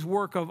 his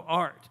work of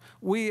art.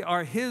 We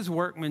are his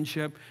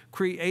workmanship,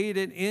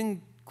 created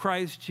in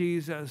Christ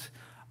Jesus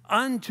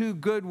unto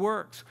good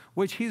works,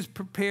 which he's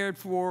prepared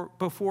for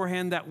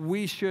beforehand that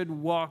we should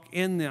walk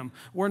in them.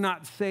 We're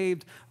not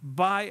saved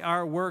by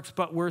our works,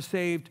 but we're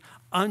saved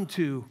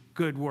unto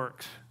good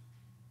works.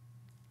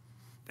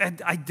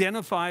 It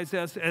identifies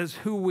us as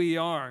who we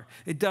are.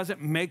 It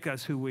doesn't make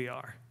us who we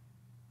are.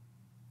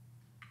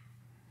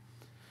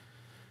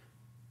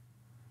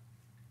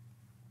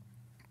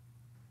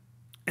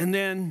 And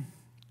then,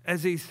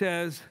 as he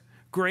says,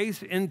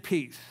 grace and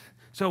peace.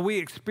 So we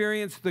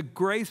experience the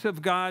grace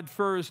of God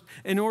first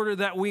in order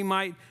that we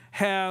might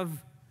have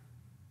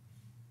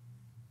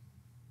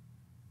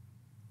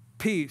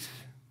peace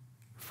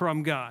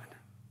from God.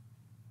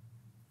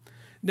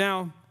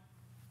 Now,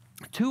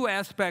 two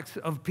aspects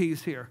of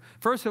peace here.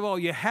 First of all,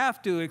 you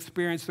have to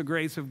experience the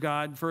grace of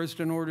God first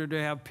in order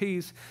to have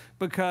peace,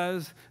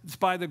 because it's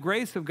by the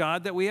grace of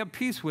God that we have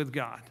peace with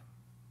God.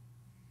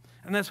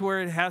 And that's where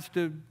it has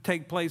to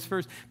take place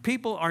first.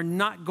 People are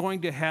not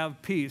going to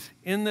have peace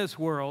in this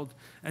world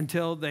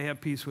until they have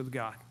peace with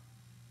God.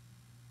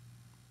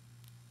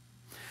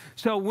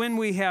 So when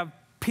we have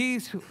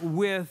peace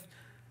with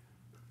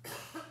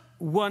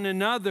one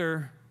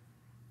another,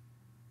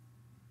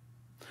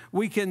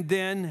 we can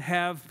then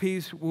have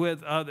peace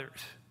with others.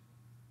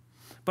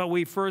 But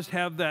we first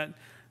have that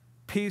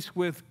peace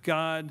with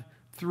God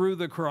through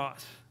the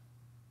cross.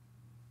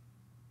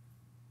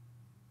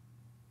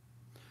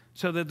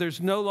 So that there's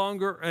no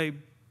longer a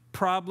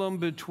problem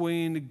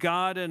between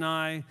God and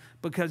I,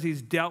 because he's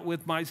dealt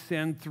with my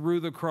sin through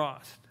the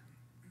cross.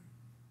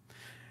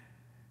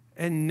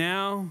 And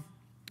now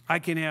I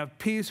can have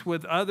peace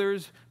with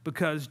others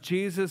because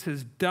Jesus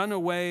has done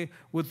away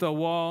with the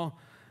wall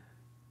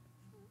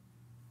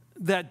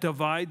that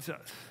divides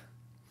us.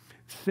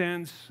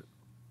 Since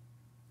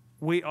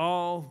we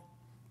all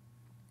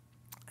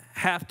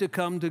have to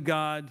come to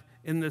God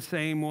in the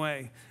same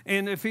way.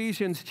 In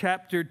Ephesians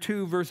chapter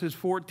 2, verses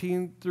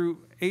 14 through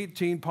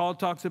 18, Paul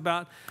talks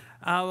about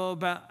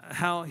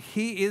how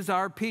he is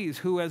our peace,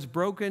 who has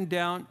broken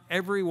down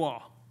every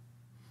wall.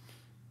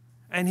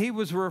 And he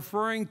was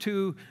referring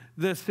to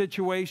the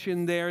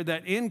situation there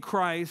that in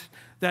Christ,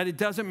 that it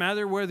doesn't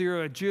matter whether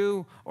you're a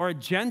Jew or a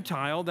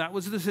Gentile, that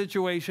was the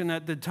situation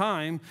at the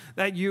time,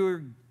 that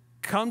you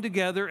come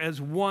together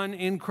as one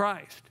in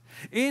Christ.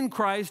 In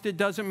Christ, it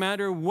doesn't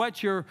matter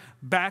what your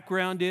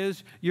background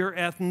is, your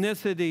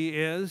ethnicity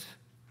is,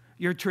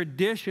 your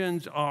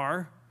traditions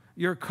are,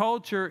 your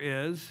culture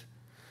is.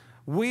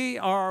 We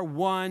are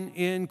one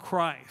in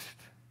Christ.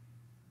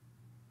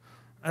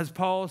 As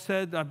Paul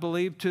said, I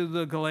believe, to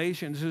the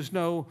Galatians,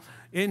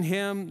 in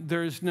him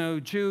there's no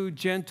Jew,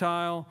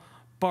 Gentile,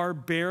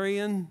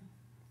 barbarian,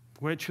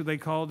 which they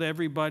called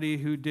everybody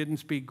who didn't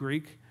speak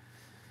Greek,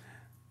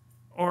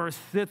 or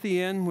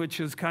Scythian, which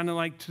is kind of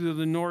like to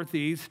the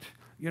northeast.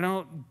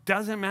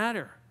 Doesn't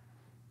matter.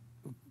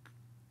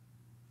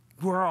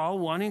 We're all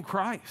one in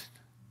Christ.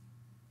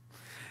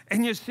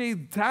 And you see,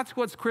 that's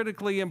what's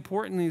critically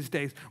important these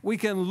days. We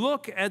can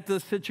look at the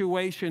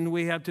situation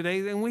we have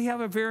today, and we have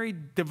a very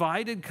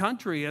divided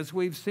country, as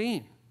we've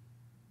seen.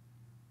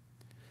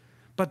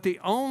 But the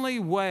only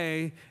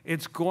way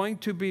it's going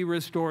to be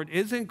restored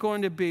isn't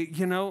going to be,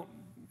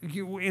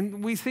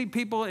 and we see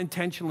people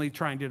intentionally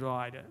trying to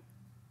divide it.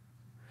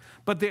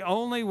 But the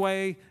only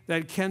way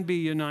that can be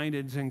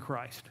united is in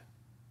Christ.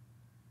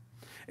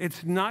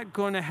 It's not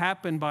going to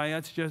happen by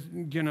us just,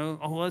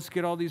 let's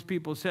get all these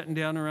people sitting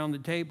down around the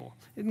table.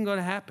 It isn't going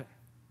to happen.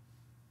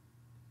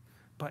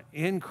 But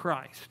in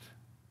Christ,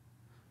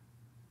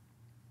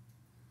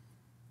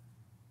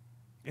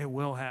 it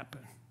will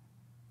happen.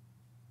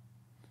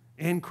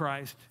 In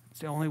Christ,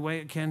 it's the only way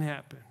it can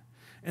happen.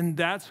 And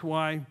that's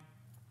why,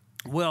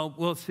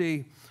 we'll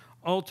see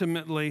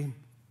ultimately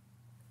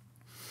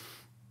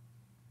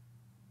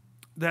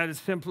that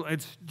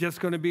it's just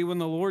going to be when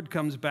the Lord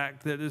comes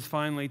back that this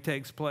finally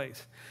takes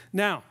place.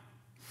 Now,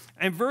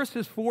 in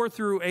verses 4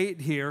 through 8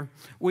 here,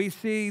 we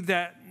see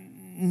that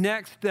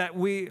next that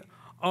we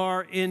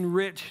are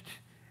enriched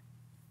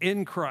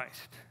in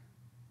Christ,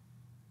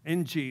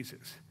 in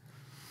Jesus.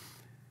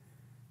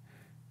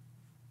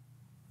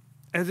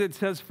 As it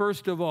says,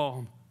 first of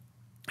all,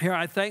 here,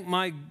 I thank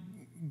my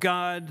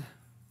God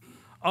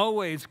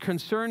always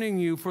concerning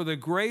you for the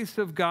grace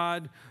of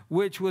God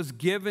which was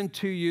given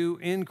to you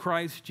in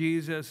Christ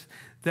Jesus,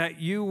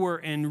 that you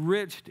were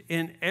enriched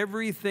in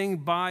everything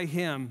by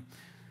him,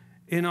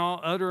 in all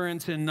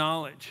utterance and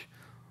knowledge.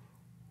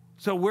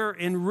 So we're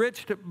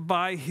enriched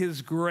by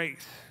his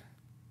grace.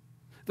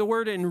 The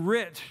word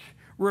enriched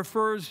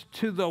refers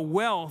to the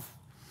wealth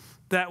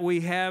that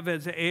we have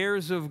as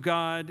heirs of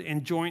God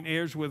and joint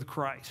heirs with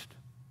Christ.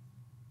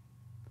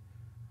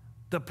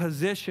 The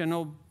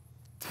positional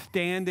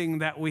standing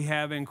that we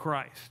have in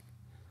Christ.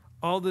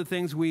 All the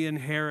things we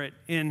inherit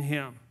in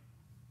him.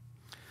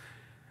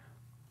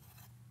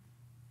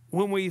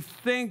 When we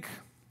think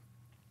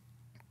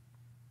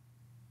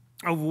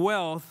of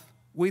wealth,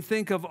 we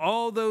think of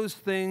all those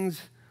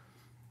things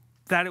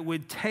that it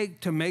would take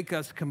to make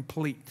us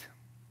complete.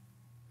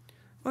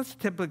 That's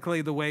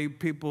typically the way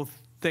people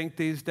think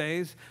these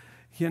days.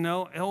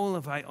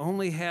 If I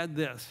only had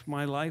this,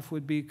 my life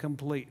would be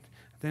complete.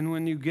 Then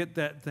when you get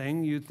that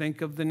thing, you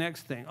think of the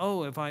next thing.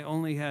 Oh, if I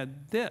only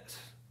had this.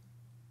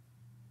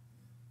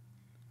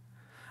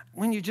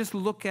 When you just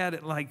look at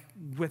it like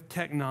with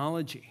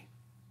technology.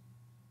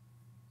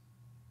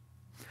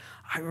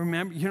 I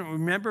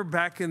remember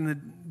back in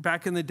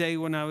the day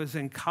when I was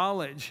in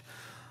college,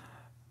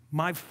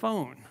 my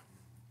phone,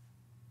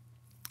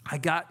 I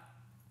got,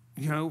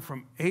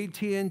 from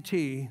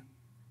AT&T.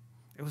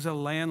 It was a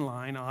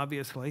landline,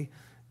 obviously,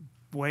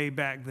 way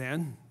back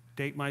then,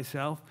 date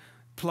myself.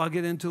 Plug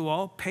it into the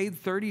wall,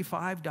 paid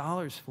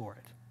 $35 for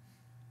it.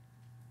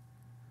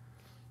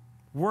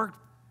 Worked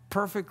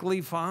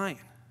perfectly fine.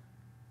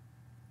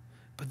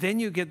 But then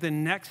you get the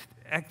next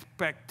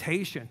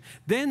expectation.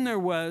 Then there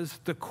was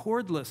the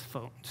cordless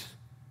phones.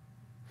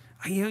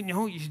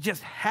 You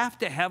just have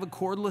to have a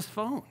cordless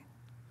phone.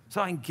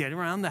 So I can get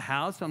around the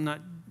house. I'm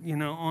not,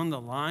 on the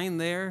line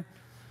there.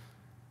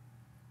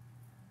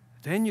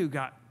 Then you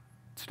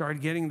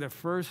started getting the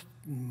first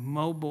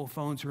mobile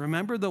phones.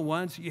 Remember the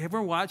ones, you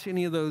ever watch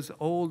any of those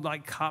old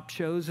cop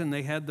shows and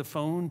they had the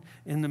phone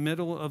in the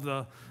middle of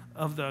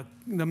the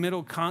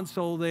middle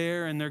console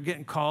there, and they're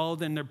getting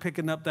called and they're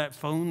picking up that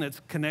phone that's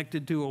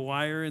connected to a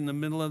wire in the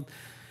middle of.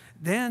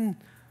 Then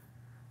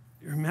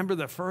remember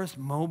the first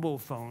mobile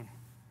phone.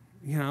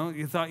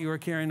 You thought you were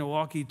carrying a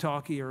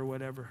walkie-talkie or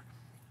whatever.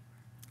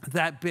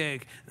 That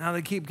big. Now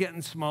they keep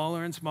getting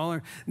smaller and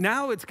smaller.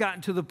 Now it's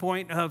gotten to the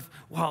point of,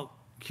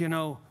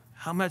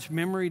 How much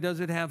memory does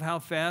it have? How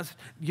fast?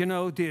 You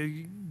know,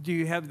 do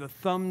you have the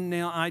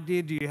thumbnail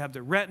idea? Do you have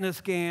the retina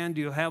scan? Do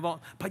you have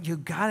all? But you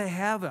got to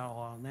have it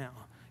all now.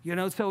 You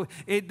know, so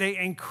they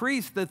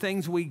increase the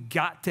things we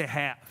got to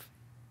have.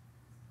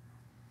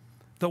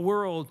 The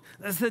world,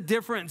 that's the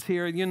difference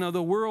here. You know,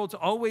 the world's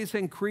always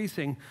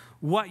increasing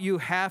what you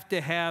have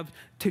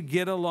to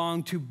get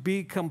along, to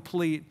be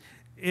complete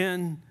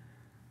in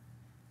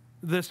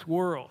this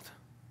world.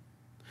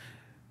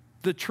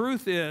 The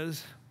truth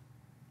is,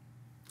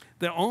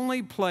 the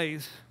only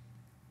place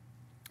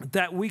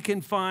that we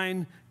can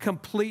find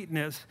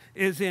completeness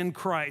is in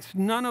Christ.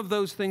 None of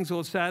those things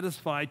will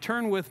satisfy.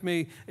 Turn with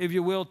me, if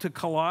you will, to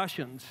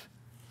Colossians.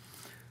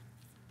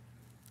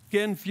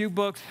 Again, few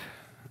books.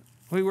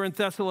 We were in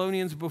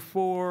Thessalonians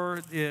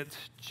before. It's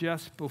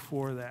just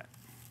before that.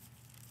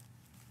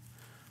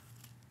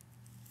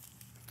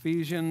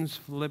 Ephesians,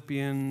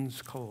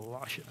 Philippians,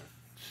 Colossians.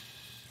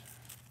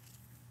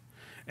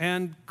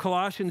 And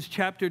Colossians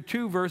chapter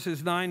 2,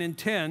 verses 9 and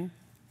 10.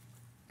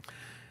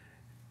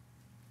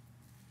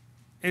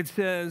 It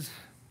says,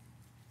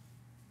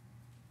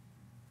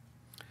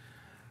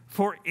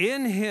 for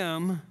in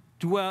him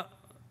dwells,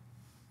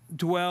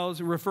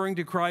 referring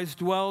to Christ,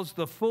 dwells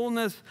the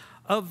fullness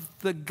of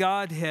the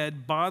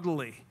Godhead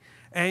bodily,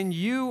 and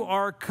you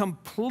are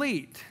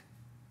complete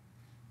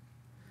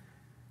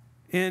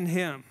in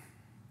him,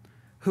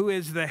 who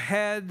is the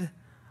head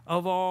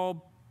of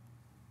all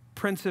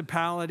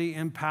principality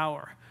and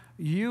power.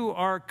 You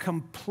are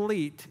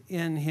complete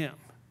in him.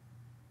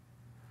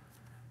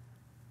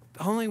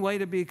 The only way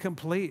to be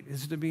complete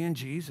is to be in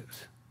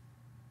Jesus.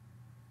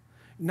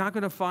 You're not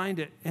going to find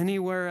it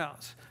anywhere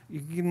else.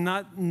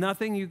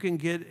 Nothing you can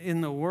get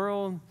in the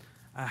world,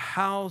 a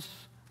house,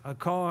 a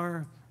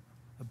car,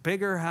 a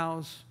bigger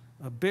house,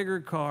 a bigger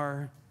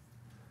car,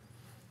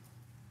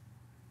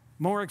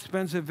 more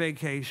expensive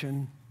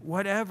vacation,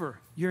 whatever.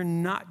 You're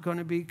not going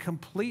to be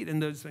complete in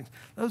those things.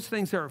 Those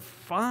things are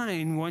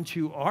fine once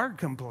you are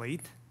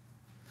complete,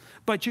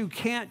 but you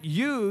can't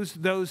use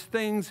those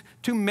things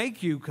to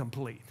make you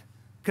complete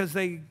because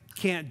they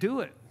can't do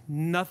it.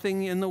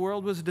 Nothing in the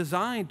world was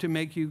designed to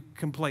make you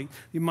complete.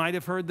 You might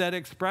have heard that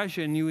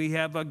expression, we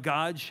have a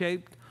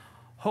God-shaped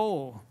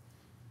hole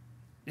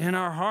in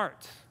our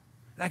hearts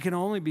that can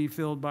only be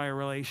filled by a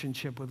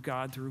relationship with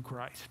God through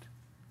Christ.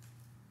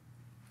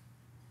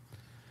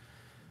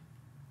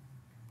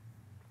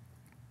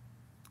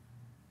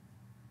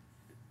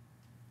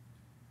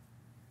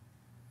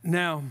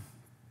 Now,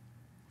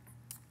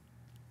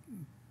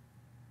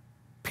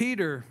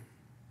 Peter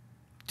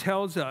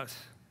tells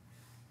us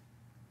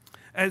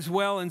as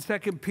well in 2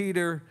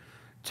 Peter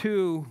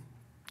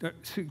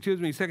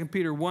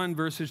 1,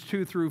 verses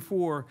 2 through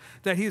 4,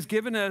 that he's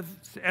given us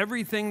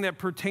everything that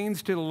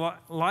pertains to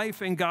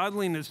life and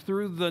godliness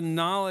through the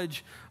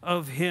knowledge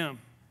of him.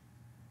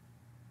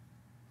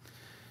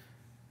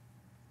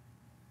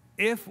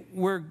 If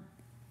we're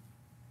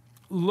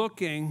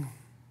looking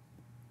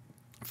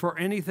for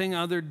anything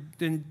other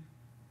than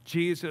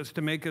Jesus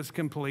to make us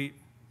complete,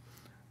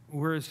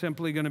 we're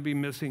simply going to be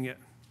missing it.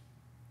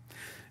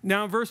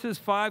 Now, in verses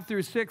 5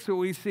 through 6,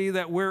 we see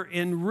that we're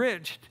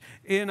enriched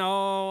in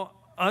all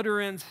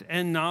utterance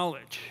and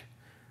knowledge.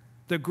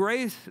 The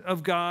grace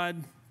of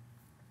God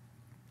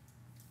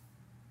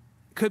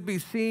could be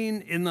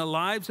seen in the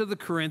lives of the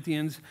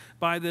Corinthians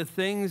by the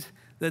things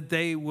that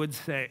they would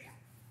say.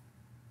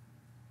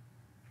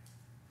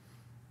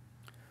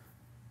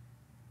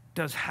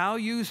 Does how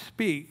you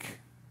speak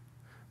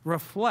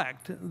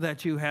reflect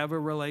that you have a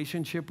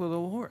relationship with the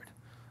Lord?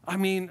 I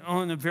mean,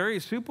 on a very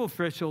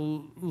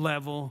superficial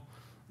level,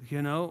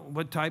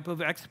 what type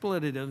of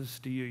expletives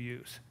do you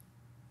use?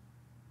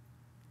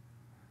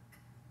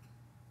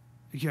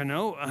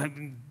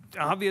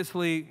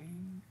 Obviously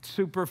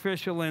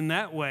superficial in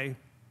that way.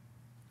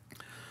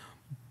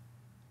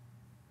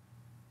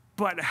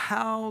 But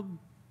how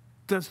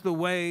does the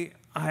way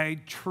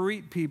I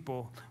treat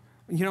people,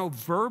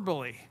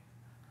 verbally?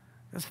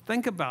 Let's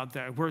think about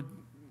that. We're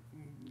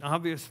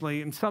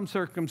obviously, in some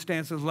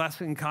circumstances,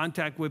 less in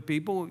contact with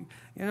people.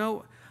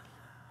 How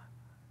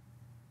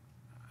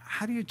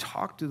do you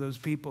talk to those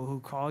people who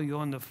call you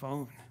on the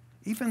phone?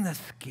 Even the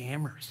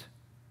scammers.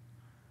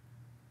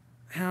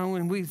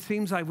 And it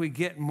seems like we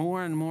get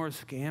more and more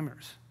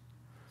scammers.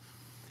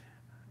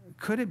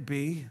 Could it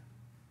be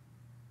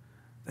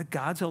that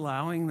God's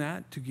allowing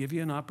that to give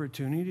you an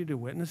opportunity to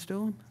witness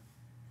to him?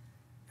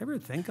 Ever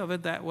think of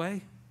it that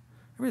way?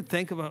 Ever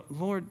think about,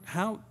 Lord,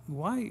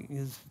 why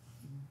is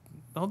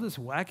all this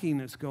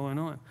wackiness going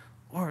on?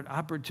 Lord,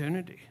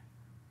 opportunity.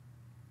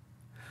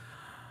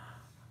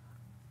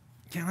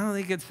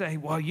 They could say,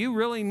 well, you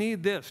really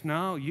need this.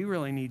 No, you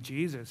really need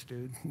Jesus,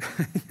 dude.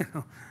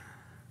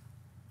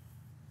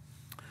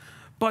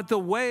 But the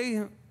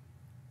way,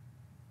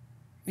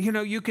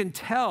 you can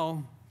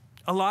tell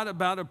a lot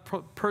about a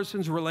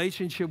person's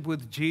relationship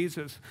with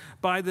Jesus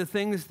by the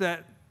things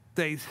that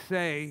they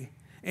say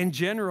in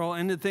general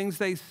and the things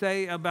they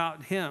say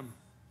about him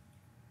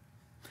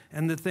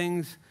and the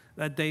things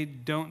that they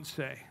don't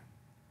say.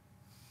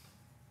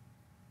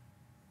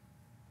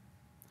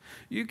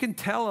 You can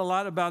tell a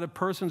lot about a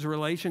person's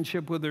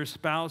relationship with their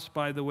spouse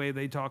by the way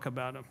they talk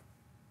about them.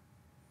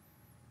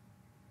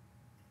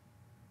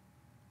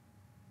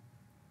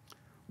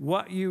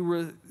 What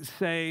you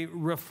say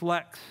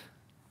reflects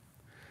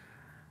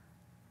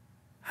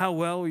how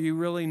well you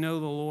really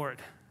know the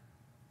Lord.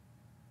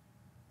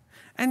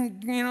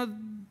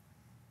 And,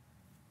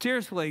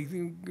 seriously,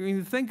 when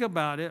you think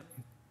about it,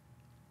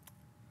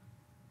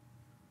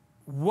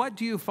 what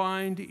do you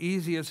find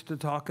easiest to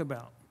talk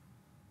about?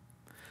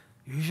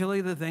 Usually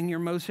the thing you're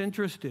most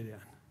interested in,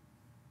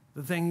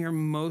 the thing you're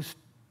most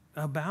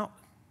about.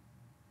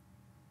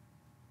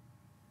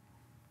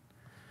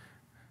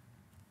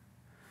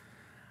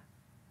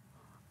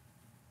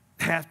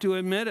 Have to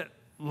admit it,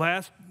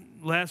 last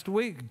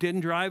week,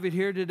 didn't drive it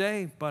here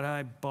today, but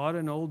I bought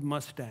an old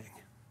Mustang.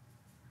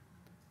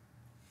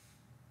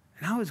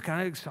 And I was kind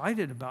of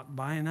excited about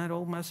buying that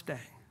old Mustang.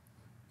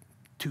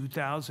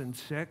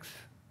 2006.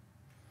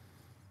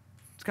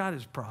 It's got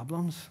its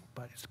problems,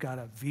 but it's got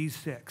a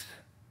V6.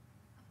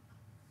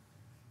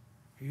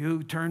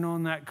 You turn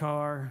on that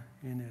car,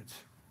 and it's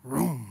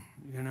vroom,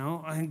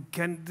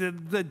 And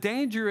the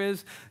danger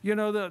is,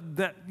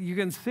 that you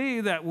can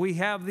see that we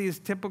have these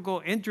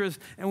typical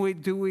interests, and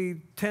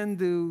we tend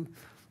to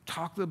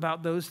talk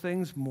about those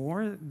things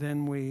more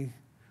than we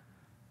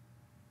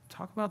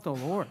talk about the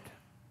Lord,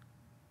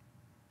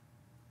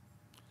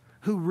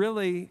 who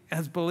really,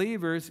 as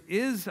believers,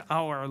 is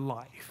our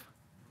life.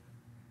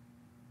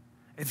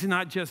 It's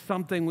not just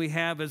something we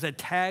have as a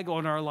tag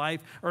on our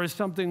life or as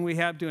something we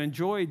have to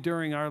enjoy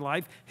during our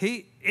life.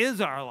 He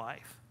is our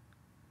life.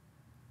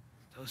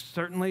 So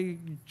certainly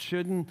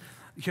shouldn't,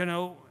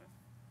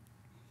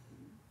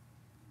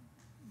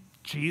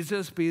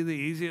 Jesus be the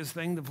easiest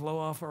thing to flow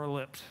off our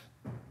lips.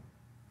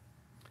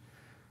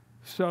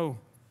 So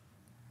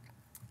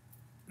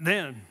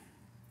then,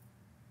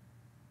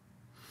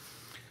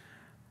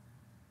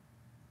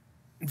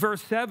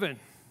 verse 7,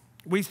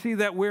 we see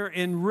that we're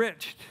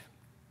enriched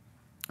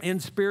in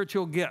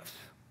spiritual gifts.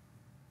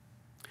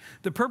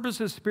 The purpose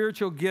of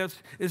spiritual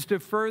gifts is to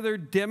further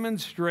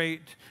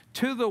demonstrate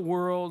to the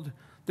world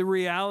the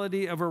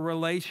reality of a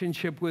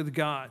relationship with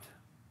God.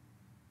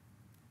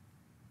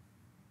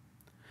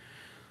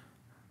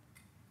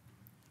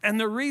 And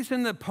the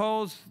reason that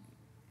Paul's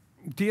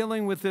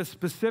dealing with this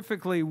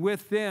specifically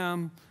with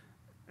them,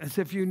 as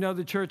if you know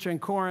the church in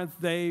Corinth,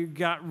 they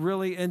got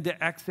really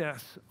into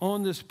excess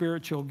on the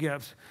spiritual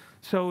gifts.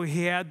 So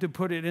he had to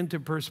put it into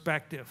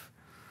perspective.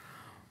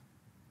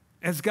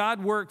 As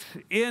God works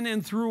in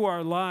and through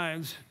our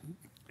lives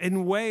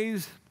in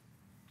ways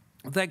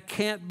that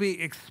can't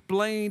be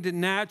explained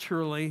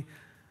naturally,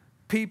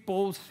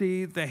 people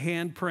see the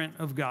handprint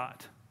of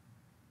God.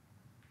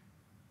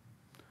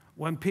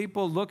 When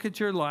people look at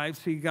your life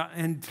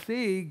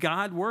see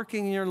God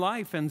working in your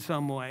life in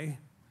some way,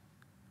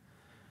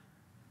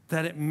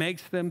 that it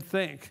makes them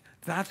think.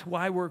 That's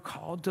why we're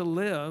called to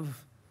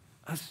live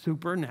a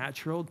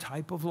supernatural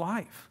type of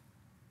life,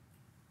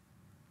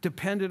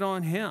 dependent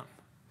on Him,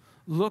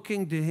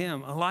 looking to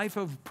Him, a life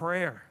of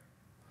prayer,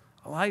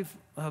 a life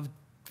of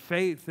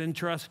faith and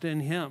trust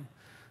in Him,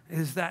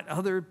 is that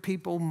other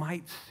people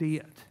might see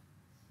it.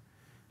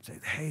 Say,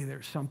 hey,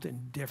 there's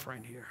something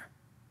different here.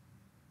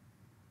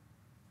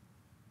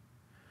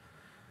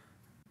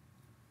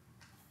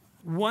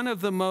 One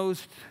of the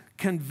most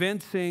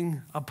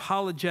convincing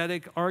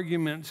apologetic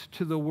arguments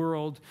to the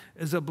world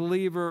is a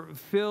believer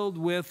filled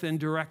with and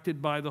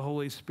directed by the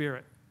Holy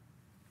Spirit.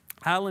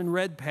 Alan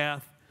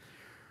Redpath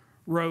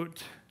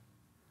wrote,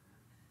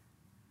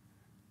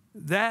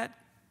 that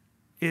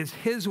is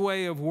His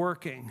way of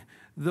working,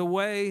 the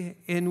way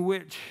in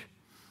which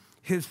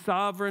His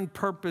sovereign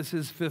purpose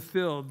is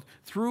fulfilled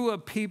through a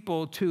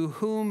people to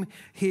whom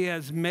He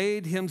has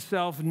made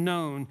Himself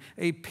known,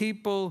 a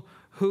people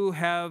who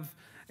have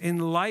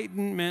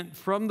enlightenment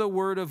from the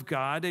Word of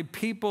God, a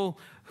people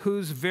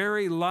whose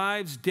very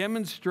lives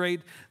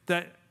demonstrate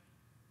that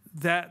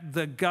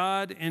the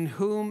God in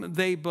whom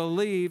they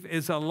believe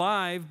is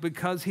alive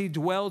because He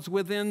dwells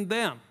within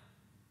them.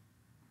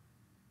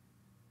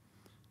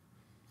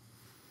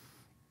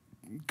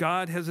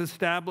 God has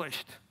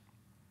established,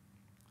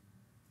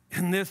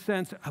 in this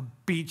sense, a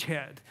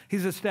beachhead.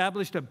 He's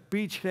established a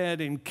beachhead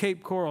in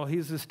Cape Coral.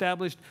 He's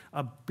established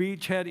a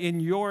beachhead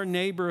in your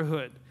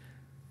neighborhood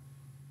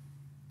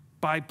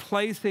by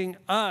placing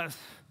us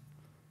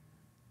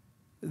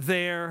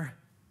there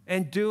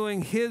and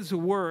doing His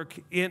work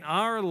in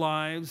our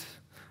lives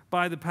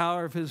by the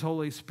power of His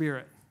Holy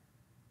Spirit.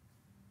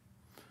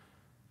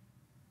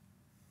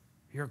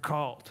 You're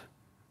called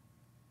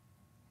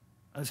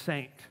a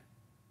saint.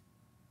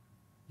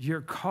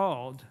 You're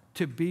called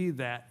to be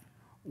that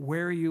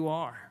where you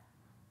are,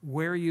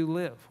 where you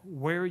live,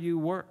 where you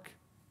work.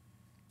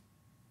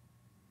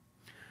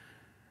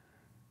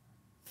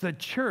 The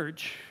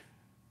church,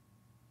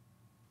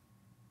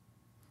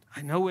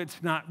 I know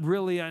it's not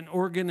really an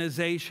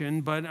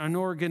organization, but an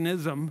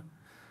organism.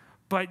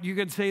 But you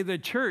could say the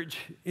church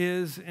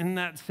is, in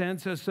that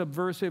sense, a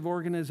subversive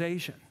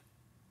organization.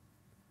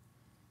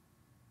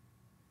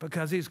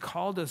 because he's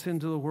called us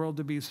into the world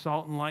to be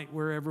salt and light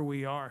wherever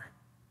we are.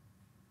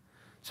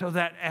 So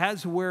that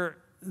as we're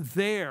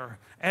there,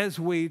 as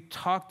we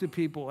talk to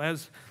people,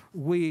 as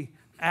we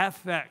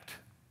affect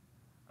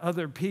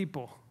other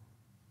people,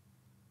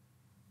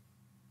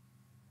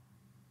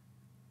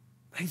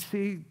 they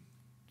see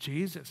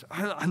Jesus.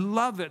 I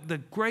love it. The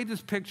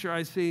greatest picture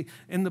I see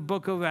in the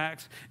book of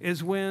Acts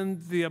is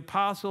when the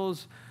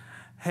apostles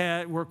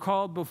were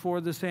called before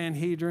the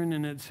Sanhedrin,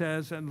 and it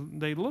says, and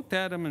they looked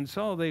at them and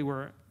saw they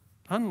were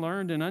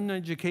unlearned and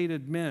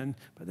uneducated men.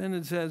 But then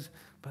it says,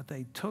 but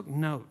they took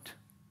note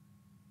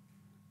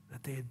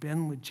that they had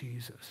been with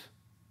Jesus.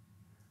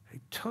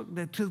 They took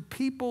that. Do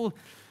people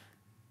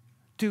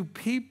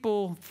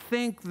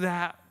think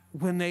that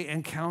when they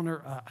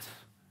encounter us?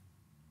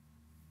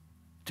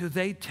 Do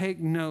they take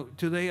note?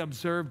 Do they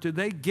observe? Do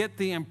they get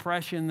the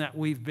impression that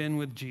we've been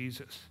with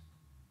Jesus?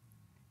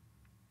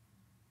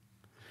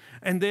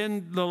 And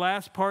then the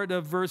last part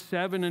of verse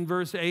 7 and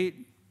verse 8,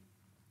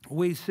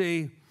 we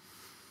see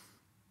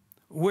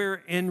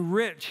we're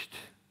enriched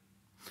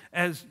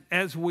as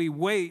we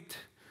wait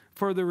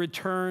for the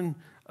return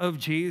of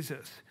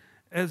Jesus.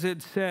 As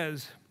it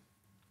says,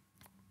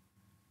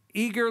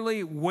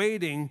 eagerly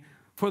waiting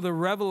for the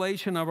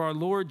revelation of our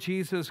Lord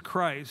Jesus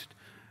Christ,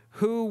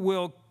 who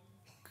will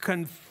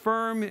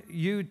confirm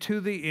you to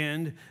the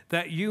end,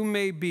 that you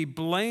may be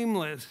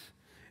blameless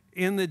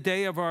in the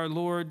day of our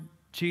Lord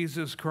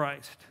Jesus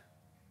Christ.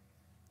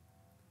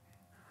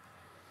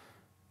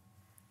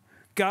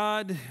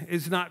 God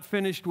is not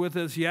finished with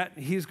us yet.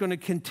 He's going to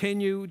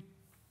continue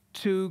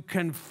to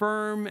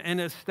confirm and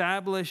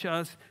establish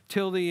us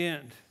till the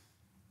end.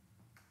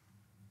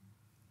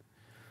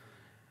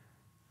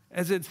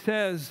 As it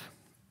says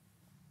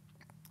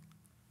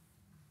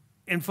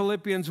in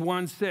Philippians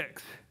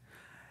 1:6,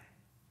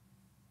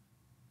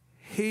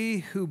 he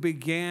who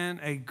began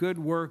a good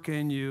work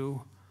in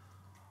you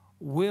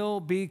will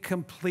be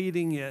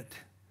completing it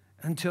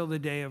until the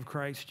day of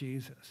Christ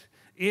Jesus.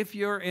 If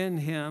you're in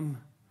him,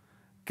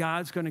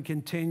 God's going to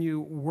continue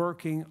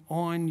working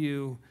on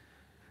you,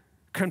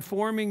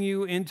 conforming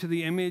you into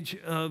the image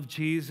of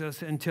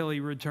Jesus until he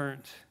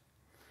returns.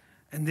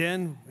 And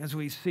then, as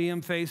we see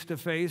him face to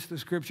face, the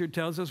scripture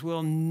tells us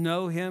we'll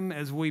know him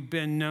as we've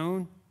been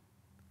known,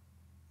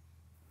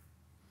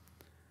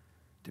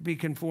 to be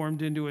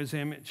conformed into his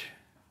image.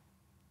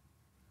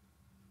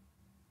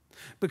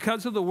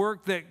 Because of the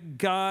work that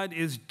God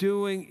is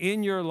doing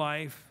in your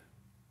life,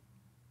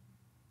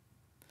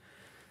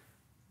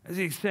 as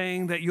he's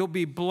saying that you'll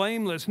be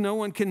blameless, no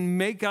one can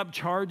make up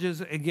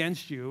charges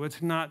against you.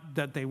 It's not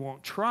that they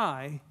won't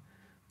try,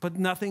 but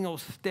nothing will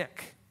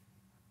stick.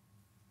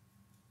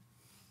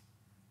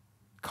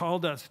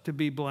 Called us to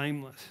be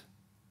blameless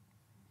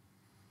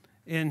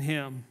in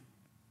him.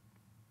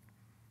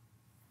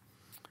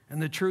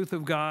 And the truth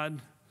of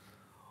God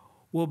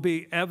will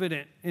be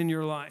evident in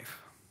your life.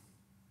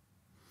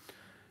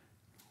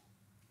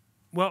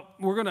 Well,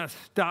 we're going to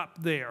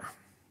stop there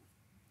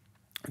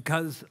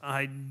because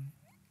I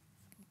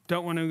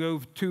don't want to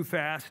go too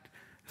fast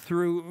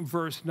through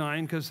verse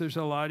 9 because there's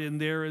a lot in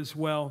there as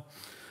well.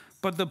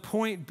 But the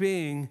point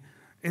being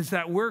is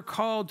that we're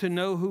called to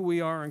know who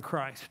we are in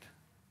Christ.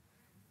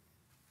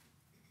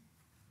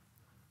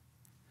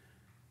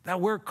 That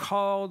we're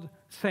called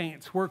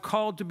saints. We're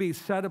called to be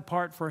set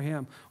apart for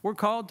him. We're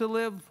called to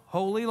live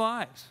holy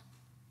lives.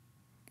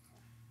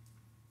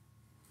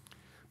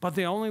 But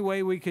the only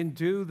way we can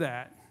do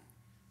that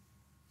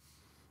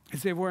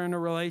is if we're in a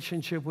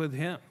relationship with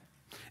him.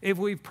 If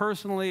we've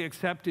personally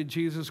accepted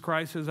Jesus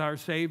Christ as our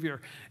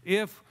Savior.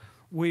 If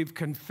we've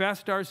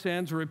confessed our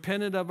sins,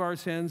 repented of our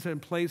sins,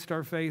 and placed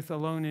our faith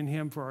alone in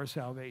him for our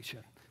salvation.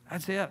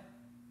 That's it.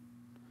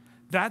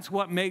 That's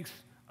what makes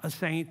a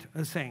saint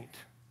a saint.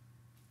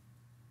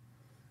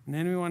 And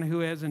anyone who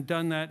hasn't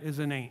done that is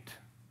an ain't.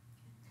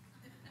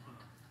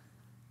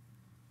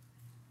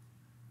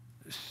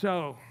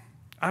 So,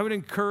 I would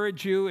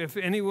encourage you, if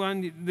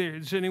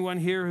there's anyone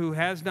here who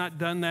has not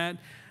done that,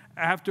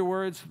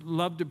 afterwards,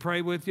 love to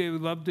pray with you.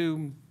 Love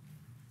to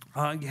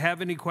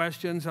have any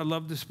questions. I'd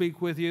love to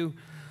speak with you.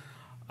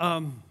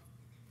 But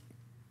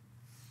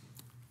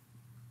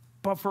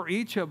for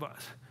each of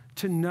us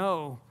to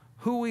know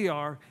who we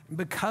are, and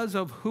because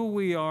of who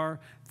we are,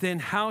 then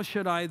how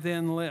should I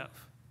then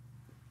live?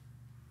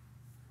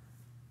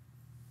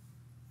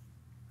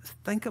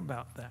 Think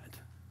about that.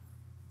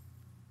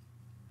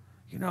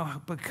 You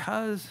know,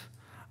 because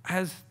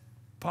as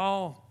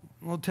Paul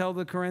will tell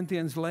the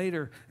Corinthians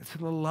later, it's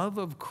the love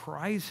of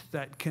Christ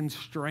that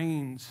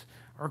constrains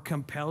or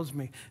compels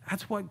me.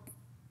 That's what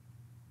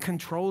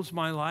controls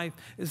my life,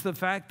 is the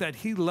fact that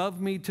he loved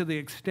me to the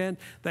extent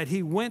that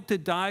he went to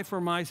die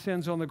for my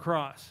sins on the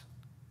cross,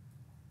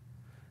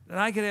 that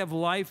I could have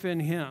life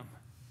in him.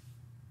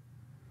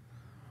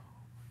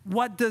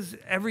 What does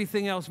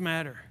everything else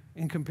matter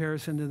in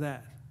comparison to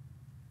that?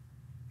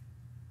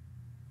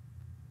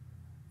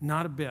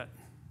 Not a bit.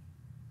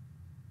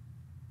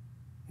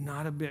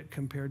 Not a bit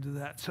compared to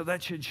that. So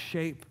that should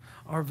shape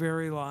our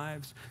very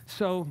lives.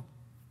 So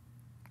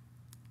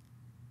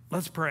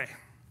let's pray.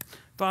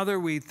 Father,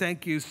 we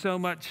thank you so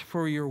much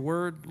for your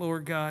word,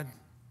 Lord God.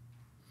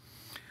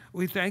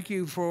 We thank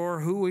you for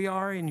who we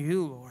are in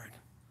you, Lord.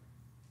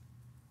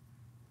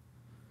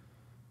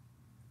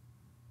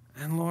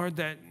 And Lord,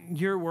 that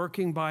you're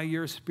working by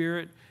your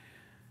Spirit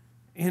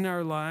in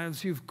our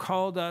lives. You've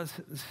called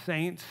us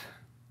saints.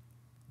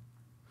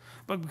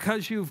 But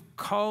because you've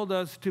called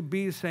us to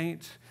be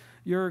saints,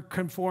 you're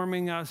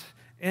conforming us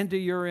into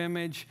your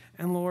image.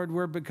 And Lord,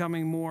 we're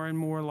becoming more and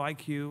more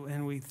like you.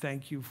 And we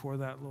thank you for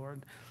that,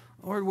 Lord.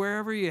 Lord,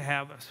 wherever you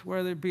have us,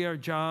 whether it be our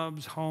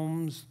jobs,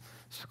 homes,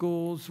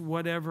 schools,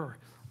 whatever,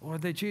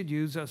 Lord, that you'd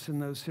use us in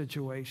those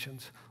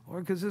situations.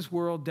 Lord, because this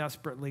world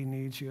desperately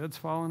needs you. It's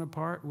falling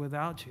apart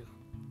without you,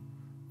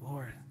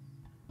 Lord.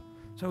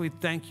 So we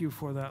thank you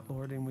for that,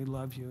 Lord, and we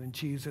love you in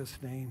Jesus'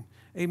 name.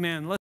 Amen.